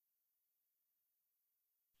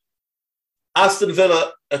 Aston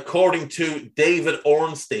Villa, according to David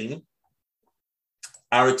Ornstein,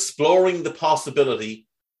 are exploring the possibility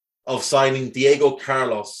of signing Diego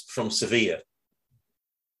Carlos from Sevilla.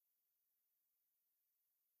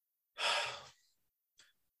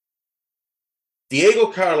 Diego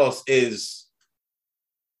Carlos is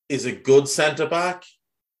a good centre-back,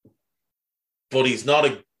 but he's not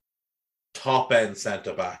a top-end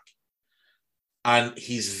centre-back. And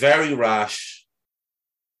he's very rash.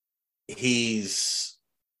 He's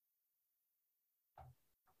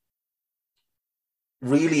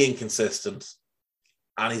really inconsistent.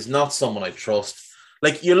 And he's not someone I trust.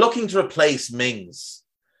 Like, you're looking to replace Mings.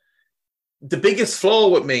 The biggest flaw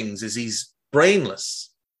with Mings is he's brainless.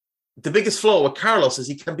 The biggest flaw with Carlos is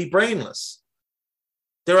he can be brainless.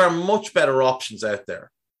 There are much better options out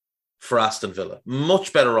there for Aston Villa.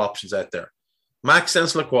 Much better options out there.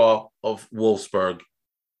 Maxence Lacroix of Wolfsburg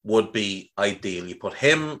would be ideal. You put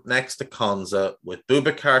him next to Konza with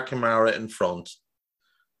Boubacar Kamara in front,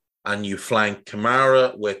 and you flank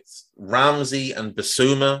Kamara with Ramsey and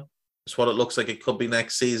Bissouma. That's what it looks like it could be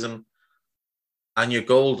next season. And you're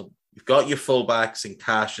golden. You've got your fullbacks in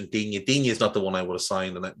Cash and Digne. Digne is not the one I would have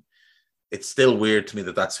signed, and it's still weird to me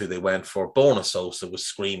that that's who they went for. Borna Sosa was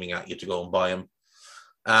screaming at you to go and buy him.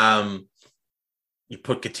 You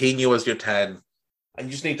put Coutinho as your 10, and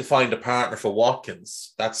you just need to find a partner for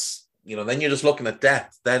Watkins. That's, then you're just looking at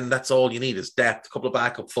depth. Then that's all you need is depth. A couple of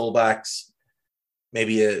backup fullbacks,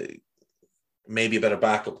 maybe a better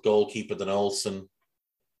backup goalkeeper than Olsen.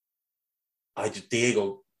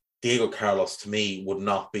 Diego Carlos, to me, would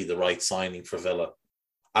not be the right signing for Villa.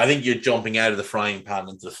 I think you're jumping out of the frying pan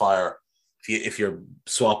into the fire if you're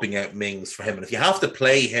swapping out Mings for him. And if you have to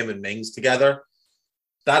play him and Mings together,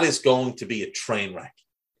 that is going to be a train wreck.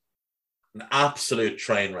 An absolute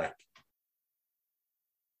train wreck.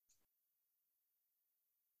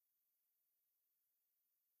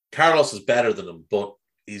 Carlos is better than him, but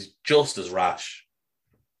he's just as rash.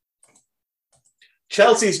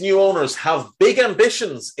 Chelsea's new owners have big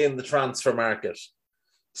ambitions in the transfer market,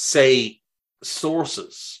 say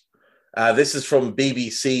sources. This is from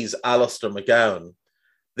BBC's Alistair McGowan.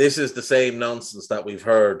 This is the same nonsense that we've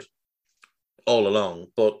heard all along,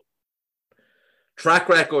 but track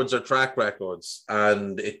records are track records,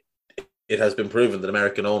 and it has been proven that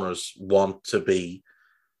American owners want to be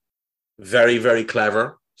very, very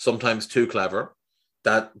clever, sometimes too clever,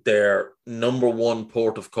 that their number one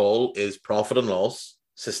port of call is profit and loss,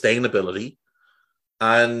 sustainability.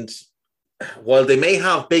 And while they may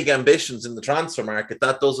have big ambitions in the transfer market,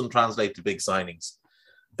 that doesn't translate to big signings.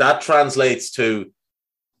 That translates to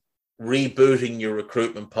rebooting your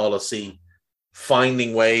recruitment policy,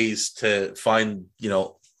 finding ways to find,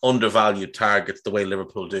 undervalued targets the way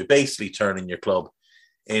Liverpool do, basically turning your club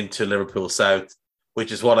into Liverpool South,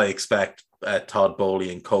 which is what I expect Todd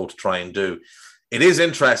Boehly and co to try and do. It is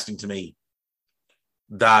interesting to me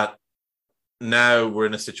that now we're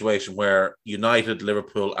in a situation where United,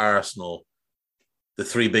 Liverpool, Arsenal, the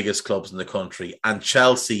three biggest clubs in the country, and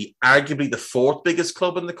Chelsea, arguably the fourth biggest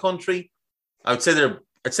club in the country. I'd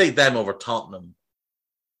say them over Tottenham,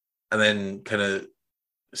 and then kind of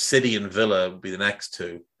City and Villa would be the next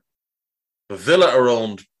two. But Villa are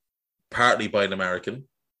owned partly by an American.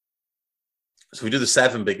 So we do the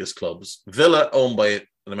seven biggest clubs. Villa owned by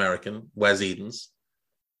an American, Wes Edens.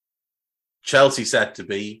 Chelsea set to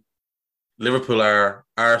be. Liverpool are,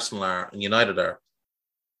 Arsenal are, and United are.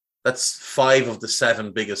 That's 5 of the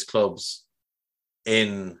 7 biggest clubs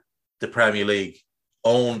in the Premier League,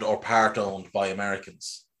 owned or part-owned by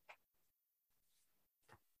Americans.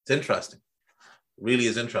 It's interesting. It really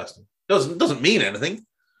is interesting. Doesn't mean anything,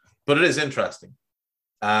 but it is interesting.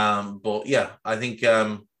 But yeah, I think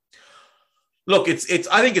look, I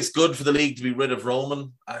think it's good for the league to be rid of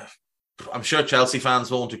Roman. I'm sure Chelsea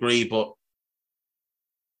fans won't agree, but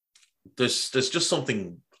there's just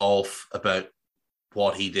something off about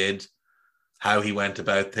what he did, how he went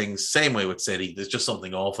about things. Same way with City. There's just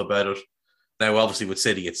something off about it. Now, obviously, with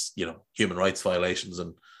City, it's human rights violations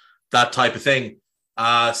and that type of thing.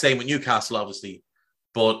 Same with Newcastle, obviously,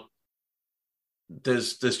 but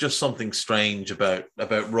there's just something strange about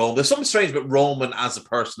Rome. There's something strange about Roman as a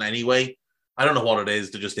person, anyway. I don't know what it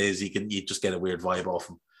is. There just is. You just get a weird vibe off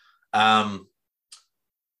him.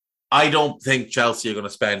 I don't think Chelsea are going to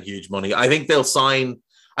spend huge money. I think they'll sign.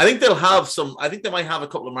 I think they'll have some. I think they might have a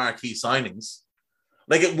couple of marquee signings.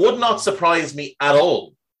 Like, it would not surprise me at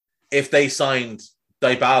all if they signed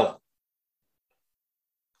Dybala.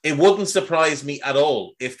 It wouldn't surprise me at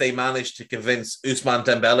all if they managed to convince Ousmane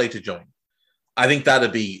Dembele to join. I think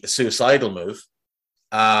that'd be a suicidal move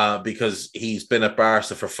because he's been at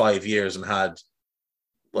Barca for 5 years and had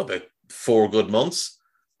about 4 good months.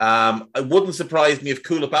 It wouldn't surprise me if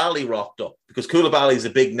Koulibaly rocked up, because Koulibaly is a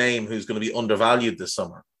big name who's going to be undervalued this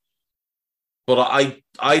summer. But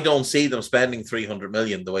I don't see them spending 300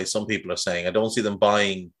 million the way some people are saying. I don't see them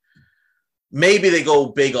buying. Maybe they go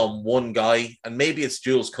big on one guy, and maybe it's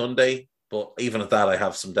Jules Koundé, but even at that, I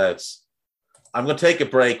have some doubts. I'm going to take a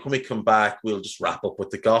break. When we come back, we'll just wrap up with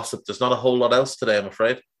the gossip. There's not a whole lot else today, I'm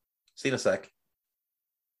afraid. See you in a sec.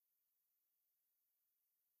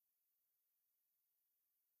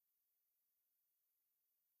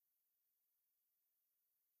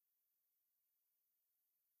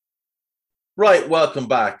 Right, welcome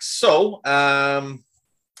back. So,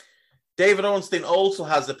 David Ornstein also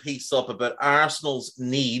has a piece up about Arsenal's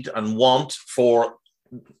need and want for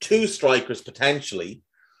 2 strikers potentially.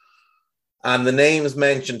 And the names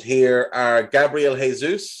mentioned here are Gabriel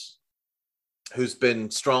Jesus, who's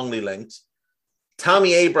been strongly linked,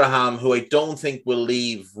 Tammy Abraham, who I don't think will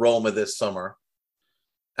leave Roma this summer,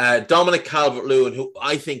 Dominic Calvert-Lewin, who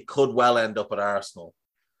I think could well end up at Arsenal,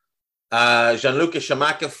 Gianluca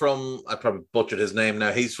Scamacca from, I probably butchered his name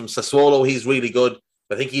now, he's from Sassuolo, he's really good.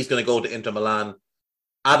 I think he's going to go to Inter Milan.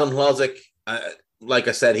 Adam Hložek, like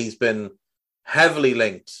I said, he's been heavily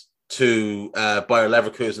linked to Bayer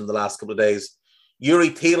Leverkusen the last couple of days. Yuri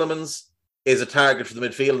Tielemans is a target for the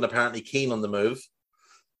midfield and apparently keen on the move.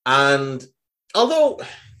 And although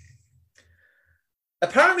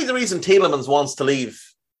apparently the reason Tielemans wants to leave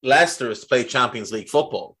Leicester is to play Champions League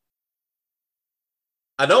football.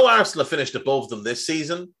 I know Arsenal finished above them this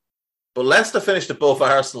season, but Leicester finished above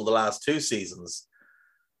Arsenal the last 2 seasons.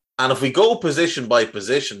 And if we go position by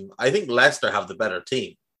position, I think Leicester have the better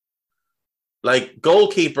team. Like,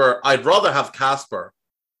 goalkeeper, I'd rather have Casper,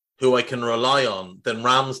 who I can rely on, than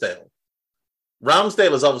Ramsdale.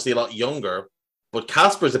 Ramsdale is obviously a lot younger, but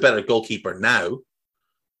Casper is a better goalkeeper now.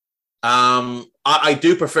 I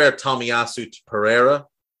do prefer Tomiyasu to Pereira.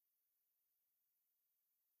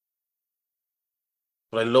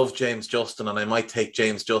 But I love James Justin, and I might take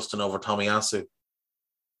James Justin over Tomiyasu.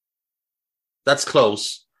 That's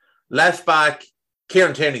close. Left back,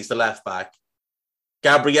 Kieran Tierney's the left back.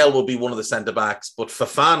 Gabriel will be one of the centre-backs, but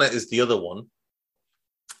Fofana is the other one.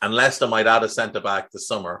 and Leicester might add a centre-back this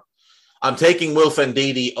summer. I'm taking Wilf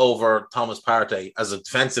Ndidi over Thomas Partey as a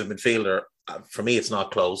defensive midfielder. For me, it's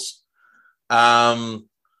not close. I'd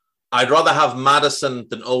rather have Maddison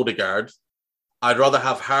than Odegaard. I'd rather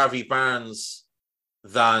have Harvey Barnes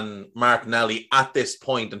than Martinelli at this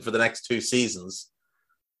point and for the next 2 seasons.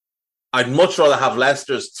 I'd much rather have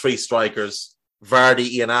Leicester's 3 strikers,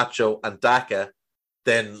 Vardy, Iheanacho, and Daka,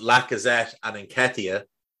 than Lacazette and Nketiah.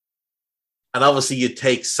 And obviously, you'd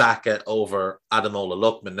take Saka over Ademola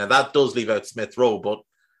Lookman. Now, that does leave out Smith Rowe, but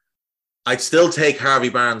I'd still take Harvey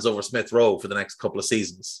Barnes over Smith Rowe for the next couple of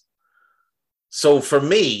seasons. So for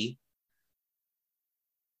me,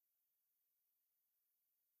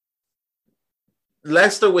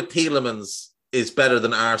 Leicester with Tielemans is better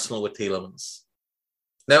than Arsenal with Tielemans.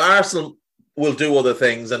 Now, Arsenal will do other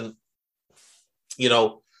things, and, you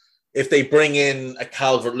know, if they bring in a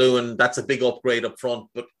Calvert-Lewin, that's a big upgrade up front,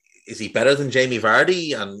 but is he better than Jamie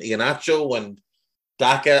Vardy and Iheanacho and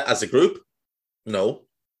Daka as a group? No.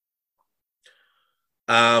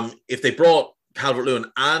 If they brought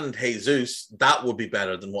Calvert-Lewin and Jesus, that would be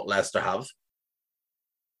better than what Leicester have.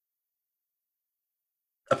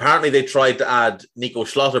 Apparently, they tried to add Nico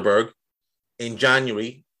Schlotterberg in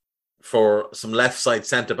January for some left-side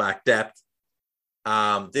centre-back depth.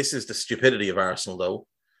 This is the stupidity of Arsenal, though.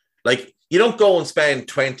 Like, you don't go and spend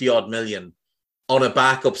 20-odd million on a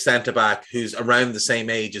backup centre-back who's around the same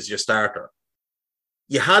age as your starter.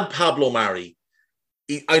 You had Pablo Mari.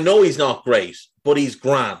 I know he's not great, but he's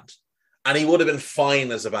grand. And he would have been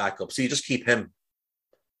fine as a backup. So you just keep him.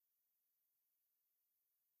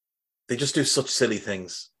 They just do such silly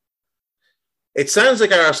things. It sounds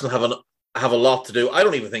like Arsenal have a lot to do. I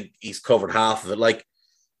don't even think he's covered half of it. Like,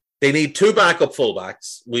 they need 2 backup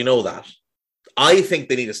fullbacks. We know that. I think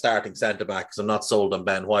they need a starting centre-back because I'm not sold on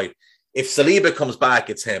Ben White. If Saliba comes back,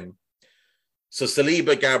 it's him. So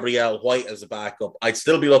Saliba, Gabriel, White as a backup. I'd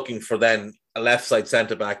still be looking for then a left-side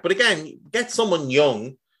centre-back. But again, get someone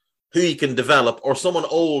young who you can develop or someone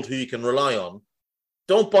old who you can rely on.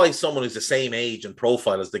 Don't buy someone who's the same age and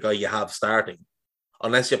profile as the guy you have starting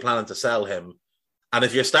unless you're planning to sell him. And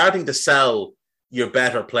if you're starting to sell your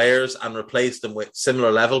better players and replace them with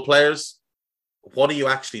similar level players, what are you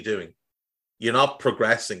actually doing? You're not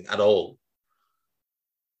progressing at all.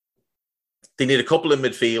 They need a couple in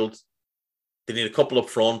midfield. They need a couple up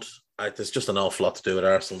front. There's just an awful lot to do at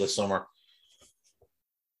Arsenal this summer.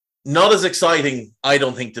 Not as exciting, I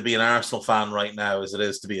don't think, to be an Arsenal fan right now as it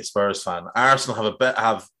is to be a Spurs fan. Spurs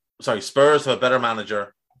have a better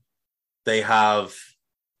manager. They have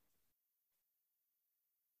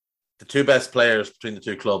the 2 best players between the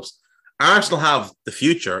 2 clubs. Arsenal have the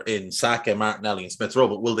future in Saka, Martinelli, and Smith Rowe,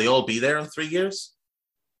 but will they all be there in 3 years?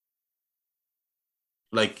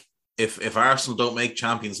 Like, if Arsenal don't make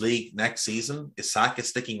Champions League next season, is Saka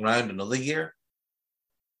sticking around another year?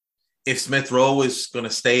 If Smith Rowe is going to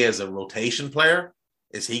stay as a rotation player,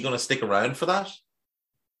 is he going to stick around for that?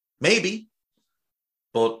 Maybe.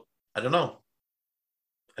 But I don't know.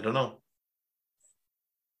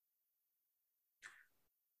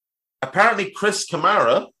 Apparently, Chris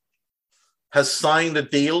Kamara has signed a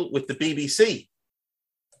deal with the BBC.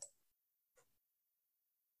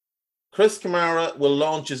 Chris Kamara will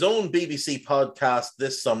launch his own BBC podcast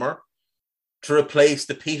this summer to replace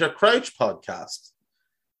the Peter Crouch podcast.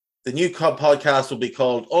 The new podcast will be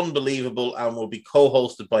called Unbelievable and will be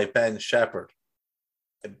co-hosted by Ben Shepherd.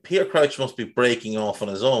 Peter Crouch must be breaking off on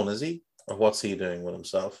his own, is he? Or what's he doing with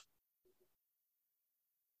himself?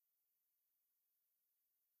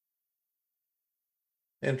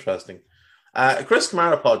 Interesting. A Chris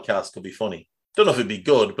Kamara podcast could be funny. Don't know if it'd be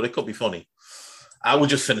good, but it could be funny. I will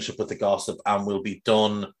just finish up with the gossip and we'll be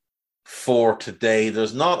done for today.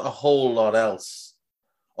 There's not a whole lot else.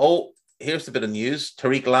 Oh, here's a bit of news.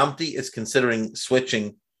 Tariq Lamptey is considering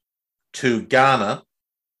switching to Ghana.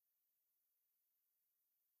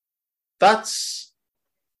 I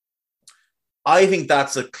think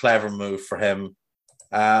that's a clever move for him.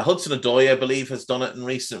 Hudson-Odoi, I believe, has done it in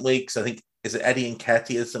recent weeks. I think, is it Eddie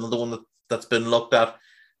Nketiah is another one that's been looked at.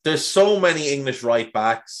 There's so many English right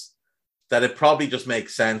backs that it probably just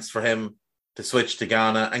makes sense for him to switch to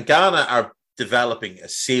Ghana. And Ghana are developing a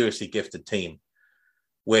seriously gifted team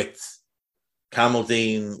with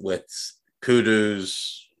Kamaldeen, with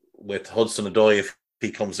Kudus, with Hudson-Odoi if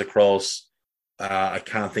he comes across. I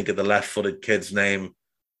can't think of the left-footed kid's name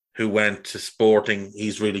who went to Sporting.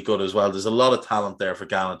 He's really good as well. There's a lot of talent there for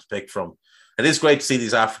Ghana to pick from. It is great to see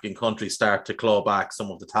these African countries start to claw back some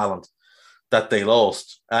of the talent that they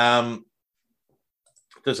lost. There's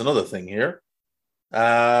another thing here.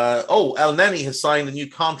 El Neni has signed a new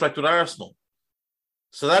contract with Arsenal.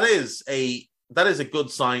 So that is a that is a good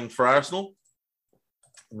sign for Arsenal.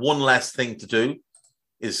 One less thing to do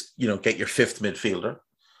is, get your fifth midfielder.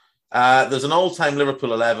 There's an all-time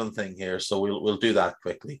Liverpool 11 thing here, so we'll do that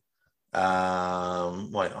quickly. Why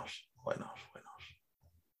not?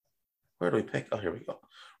 Where do we pick? Oh, here we go.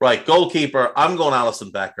 Right, goalkeeper. I'm going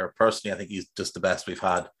Alisson Becker. Personally, I think he's just the best we've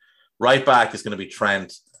had. Right back is going to be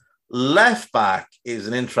Trent. Left back is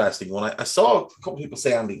an interesting one. I saw a couple of people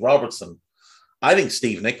say Andy Robertson. I think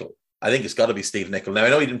Steve Nicol. I think it's got to be Steve Nicol. Now, I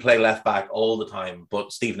know he didn't play left back all the time,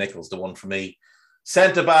 but Steve Nicol's the one for me.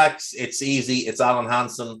 Centre backs, it's easy. It's Alan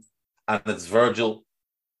Hansen and it's Virgil.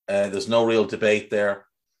 There's no real debate there.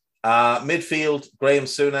 Midfield, Graham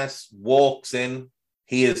Souness walks in.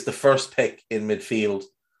 He is the first pick in midfield.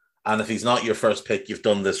 And if he's not your first pick, you've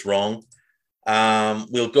done this wrong.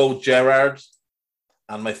 We'll go Gerrard.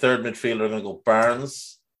 And my third midfielder, I'm going to go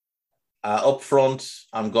Barnes. Up front,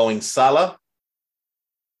 I'm going Salah.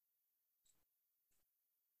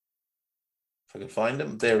 If I can find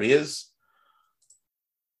him. There he is.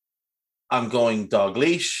 I'm going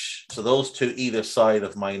Dalglish. So those two either side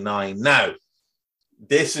of my 9. Now,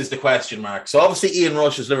 this is the question mark. So obviously Ian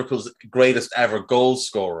Rush is Liverpool's greatest ever goal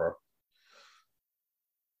scorer.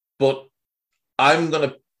 But I'm going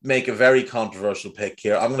to make a very controversial pick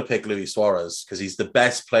here. I'm going to pick Luis Suarez because he's the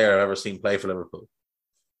best player I've ever seen play for Liverpool.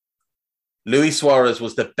 Luis Suarez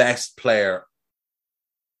was the best player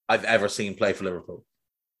I've ever seen play for Liverpool.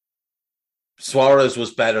 Suarez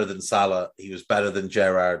was better than Salah. He was better than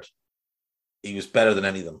Gerrard. He was better than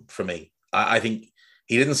any of them for me. I think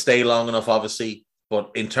he didn't stay long enough, obviously,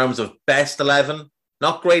 but in terms of best 11,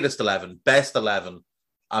 not greatest 11, best 11,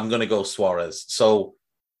 I'm going to go Suarez. So,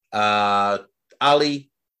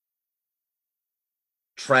 Ali,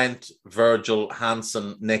 Trent, Virgil,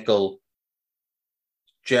 Hansen, Nicol,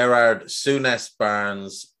 Gerrard, Souness,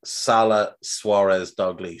 Barnes, Salah, Suarez,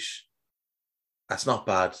 Dalglish. That's not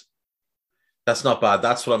bad. That's not bad.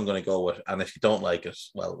 That's what I'm going to go with. And if you don't like it,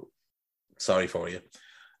 well, sorry for you.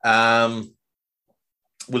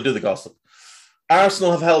 We'll do the gossip.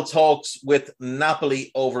 Arsenal have held talks with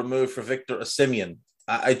Napoli over a move for Victor Osimhen.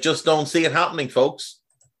 I just don't see it happening, folks.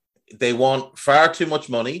 They want far too much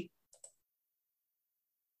money.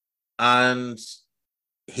 And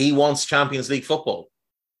he wants Champions League football.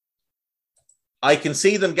 I can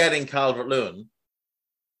see them getting Calvert-Lewin.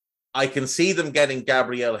 I can see them getting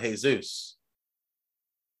Gabriel Jesus.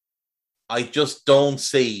 I just don't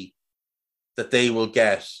see that they will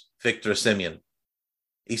get Victor Osimhen.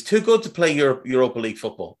 He's too good to play Europa League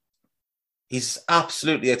football. He's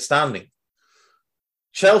absolutely outstanding.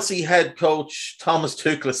 Chelsea head coach Thomas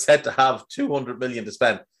Tuchel is said to have 200 million to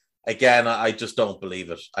spend. Again, I just don't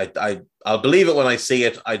believe it. I'll believe it when I see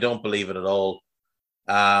it. I don't believe it at all.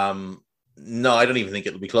 No, I don't even think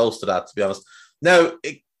it'll be close to that, to be honest. Now,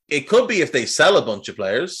 it could be if they sell a bunch of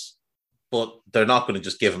players, but they're not going to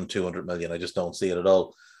just give him 200 million. I just don't see it at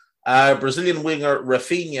all. Brazilian winger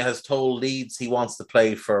Rafinha has told Leeds he wants to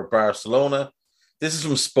play for Barcelona. This is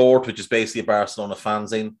from Sport, which is basically a Barcelona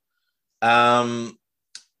fanzine.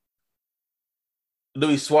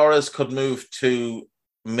 Luis Suarez could move to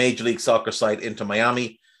Major League Soccer side Inter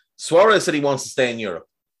Miami. Suarez said he wants to stay in Europe.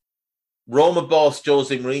 Roma boss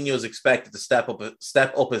Jose Mourinho is expected to step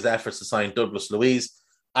up his efforts to sign Douglas Luiz.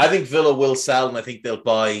 I think Villa will sell, and I think they'll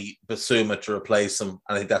buy Basuma to replace him. And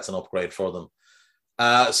I think that's an upgrade for them.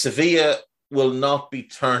 Sevilla will not be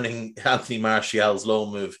turning Anthony Martial's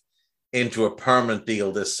loan move into a permanent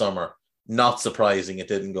deal this summer. Not surprising, it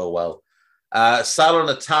didn't go well.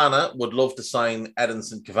 Salernitana would love to sign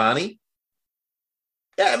Edinson Cavani.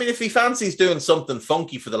 Yeah, I mean, if he fancies doing something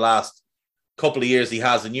funky for the last couple of years he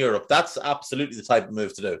has in Europe, that's absolutely the type of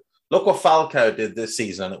move to do. Look what Falcao did this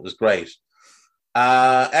season, and it was great.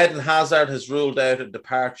 Eden Hazard has ruled out a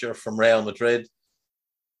departure from Real Madrid,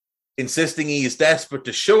 insisting he is desperate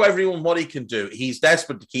to show everyone what he can do. He's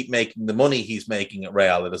desperate to keep making the money he's making at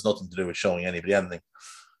Real. It has nothing to do with showing anybody anything.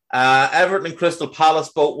 Everton and Crystal Palace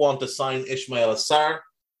both want to sign Ismail Assar,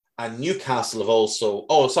 and Newcastle have also...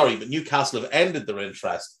 but Newcastle have ended their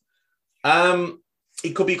interest.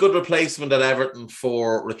 He could be a good replacement at Everton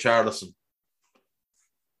for Richarlison.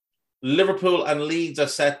 Liverpool and Leeds are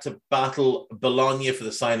set to battle Bologna for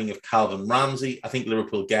the signing of Calvin Ramsey. I think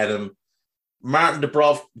Liverpool get him. Martin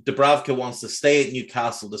Dubravka wants to stay at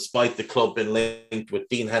Newcastle despite the club being linked with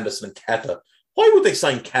Dean Henderson and Kepa. Why would they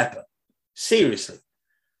sign Kepa? Seriously.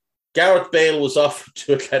 Gareth Bale was offered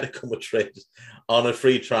to Atletico Madrid on a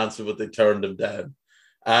free transfer, but they turned him down.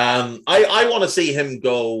 I want to see him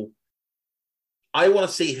go. I want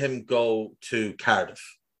to see him go to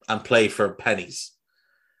Cardiff and play for pennies.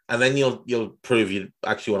 And then you'll prove you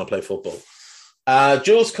actually want to play football.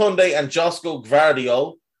 Jules Koundé and Josko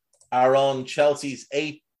Gvardiol are on Chelsea's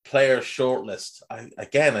 8-player shortlist.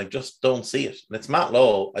 I just don't see it. And it's Matt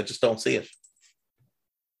Lowe. I just don't see it.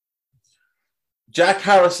 Jack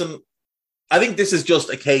Harrison, I think this is just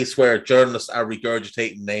a case where journalists are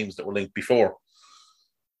regurgitating names that were linked before.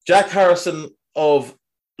 Jack Harrison of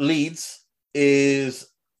Leeds is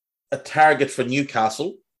a target for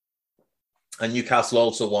Newcastle, and Newcastle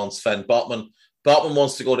also wants Sven Botman. Botman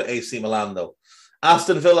wants to go to AC Milan, though.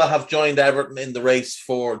 Aston Villa have joined Everton in the race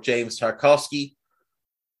for James Tarkowski.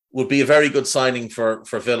 Would be a very good signing for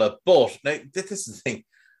Villa. But now, this is the thing.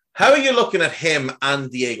 How are you looking at him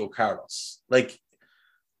and Diego Carlos? Like,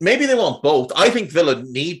 maybe they want both. I think Villa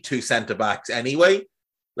need 2 centre-backs anyway.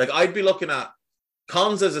 Like, I'd be looking at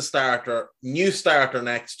Cons as a starter, new starter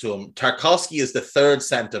next to him. Tarkowski is the 3rd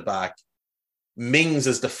centre-back. Mings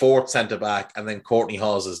is the 4th centre-back. And then Courtney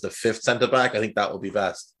Hawes is the 5th centre-back. I think that would be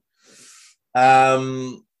best.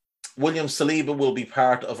 William Saliba will be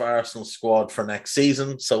part of Arsenal's squad for next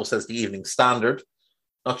season. So says the Evening Standard.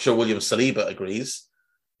 Not sure William Saliba agrees.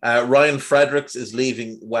 Ryan Fredericks is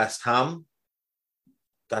leaving West Ham.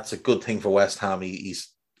 That's a good thing for West Ham.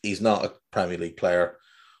 He's not a Premier League player.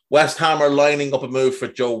 West Ham are lining up a move for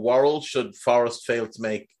Joe Worrell should Forest fail to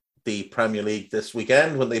make the Premier League this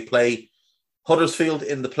weekend when they play Huddersfield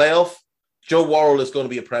in the playoff. Joe Worrell is going to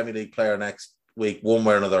be a Premier League player next week, one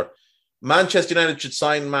way or another. Manchester United should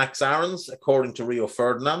sign Max Aarons, according to Rio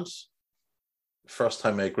Ferdinand. First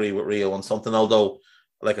time I agree with Rio on something, although,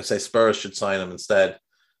 like I say, Spurs should sign him instead.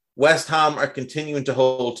 West Ham are continuing to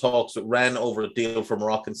hold talks with Rennes over a deal for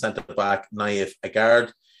Moroccan centre-back Naif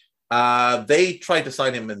Agard. They tried to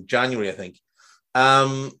sign him in January, I think.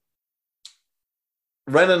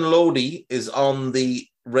 Renan Lodi is on the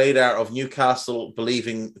radar of Newcastle,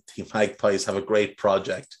 believing the Magpies have a great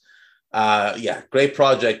project. Great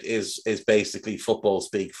project is basically football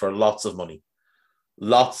speak for lots of money.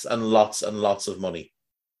 Lots and lots and lots of money.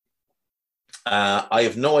 I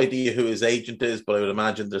have no idea who his agent is, but I would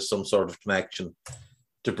imagine there's some sort of connection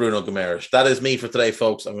to Bruno Guimaraes. That is me for today,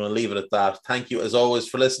 folks. I'm going to leave it at that. Thank you, as always,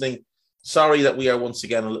 for listening. Sorry that we are once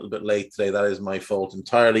again a little bit late today. That is my fault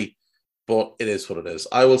entirely, but it is what it is.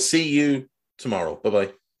 I will see you tomorrow.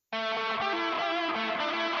 Bye-bye.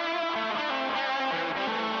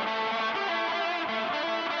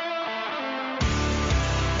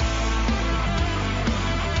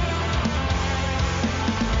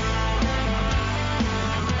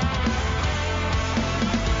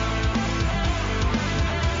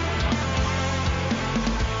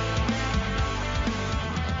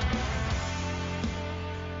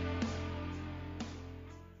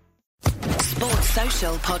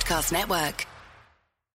 Social Podcast Network.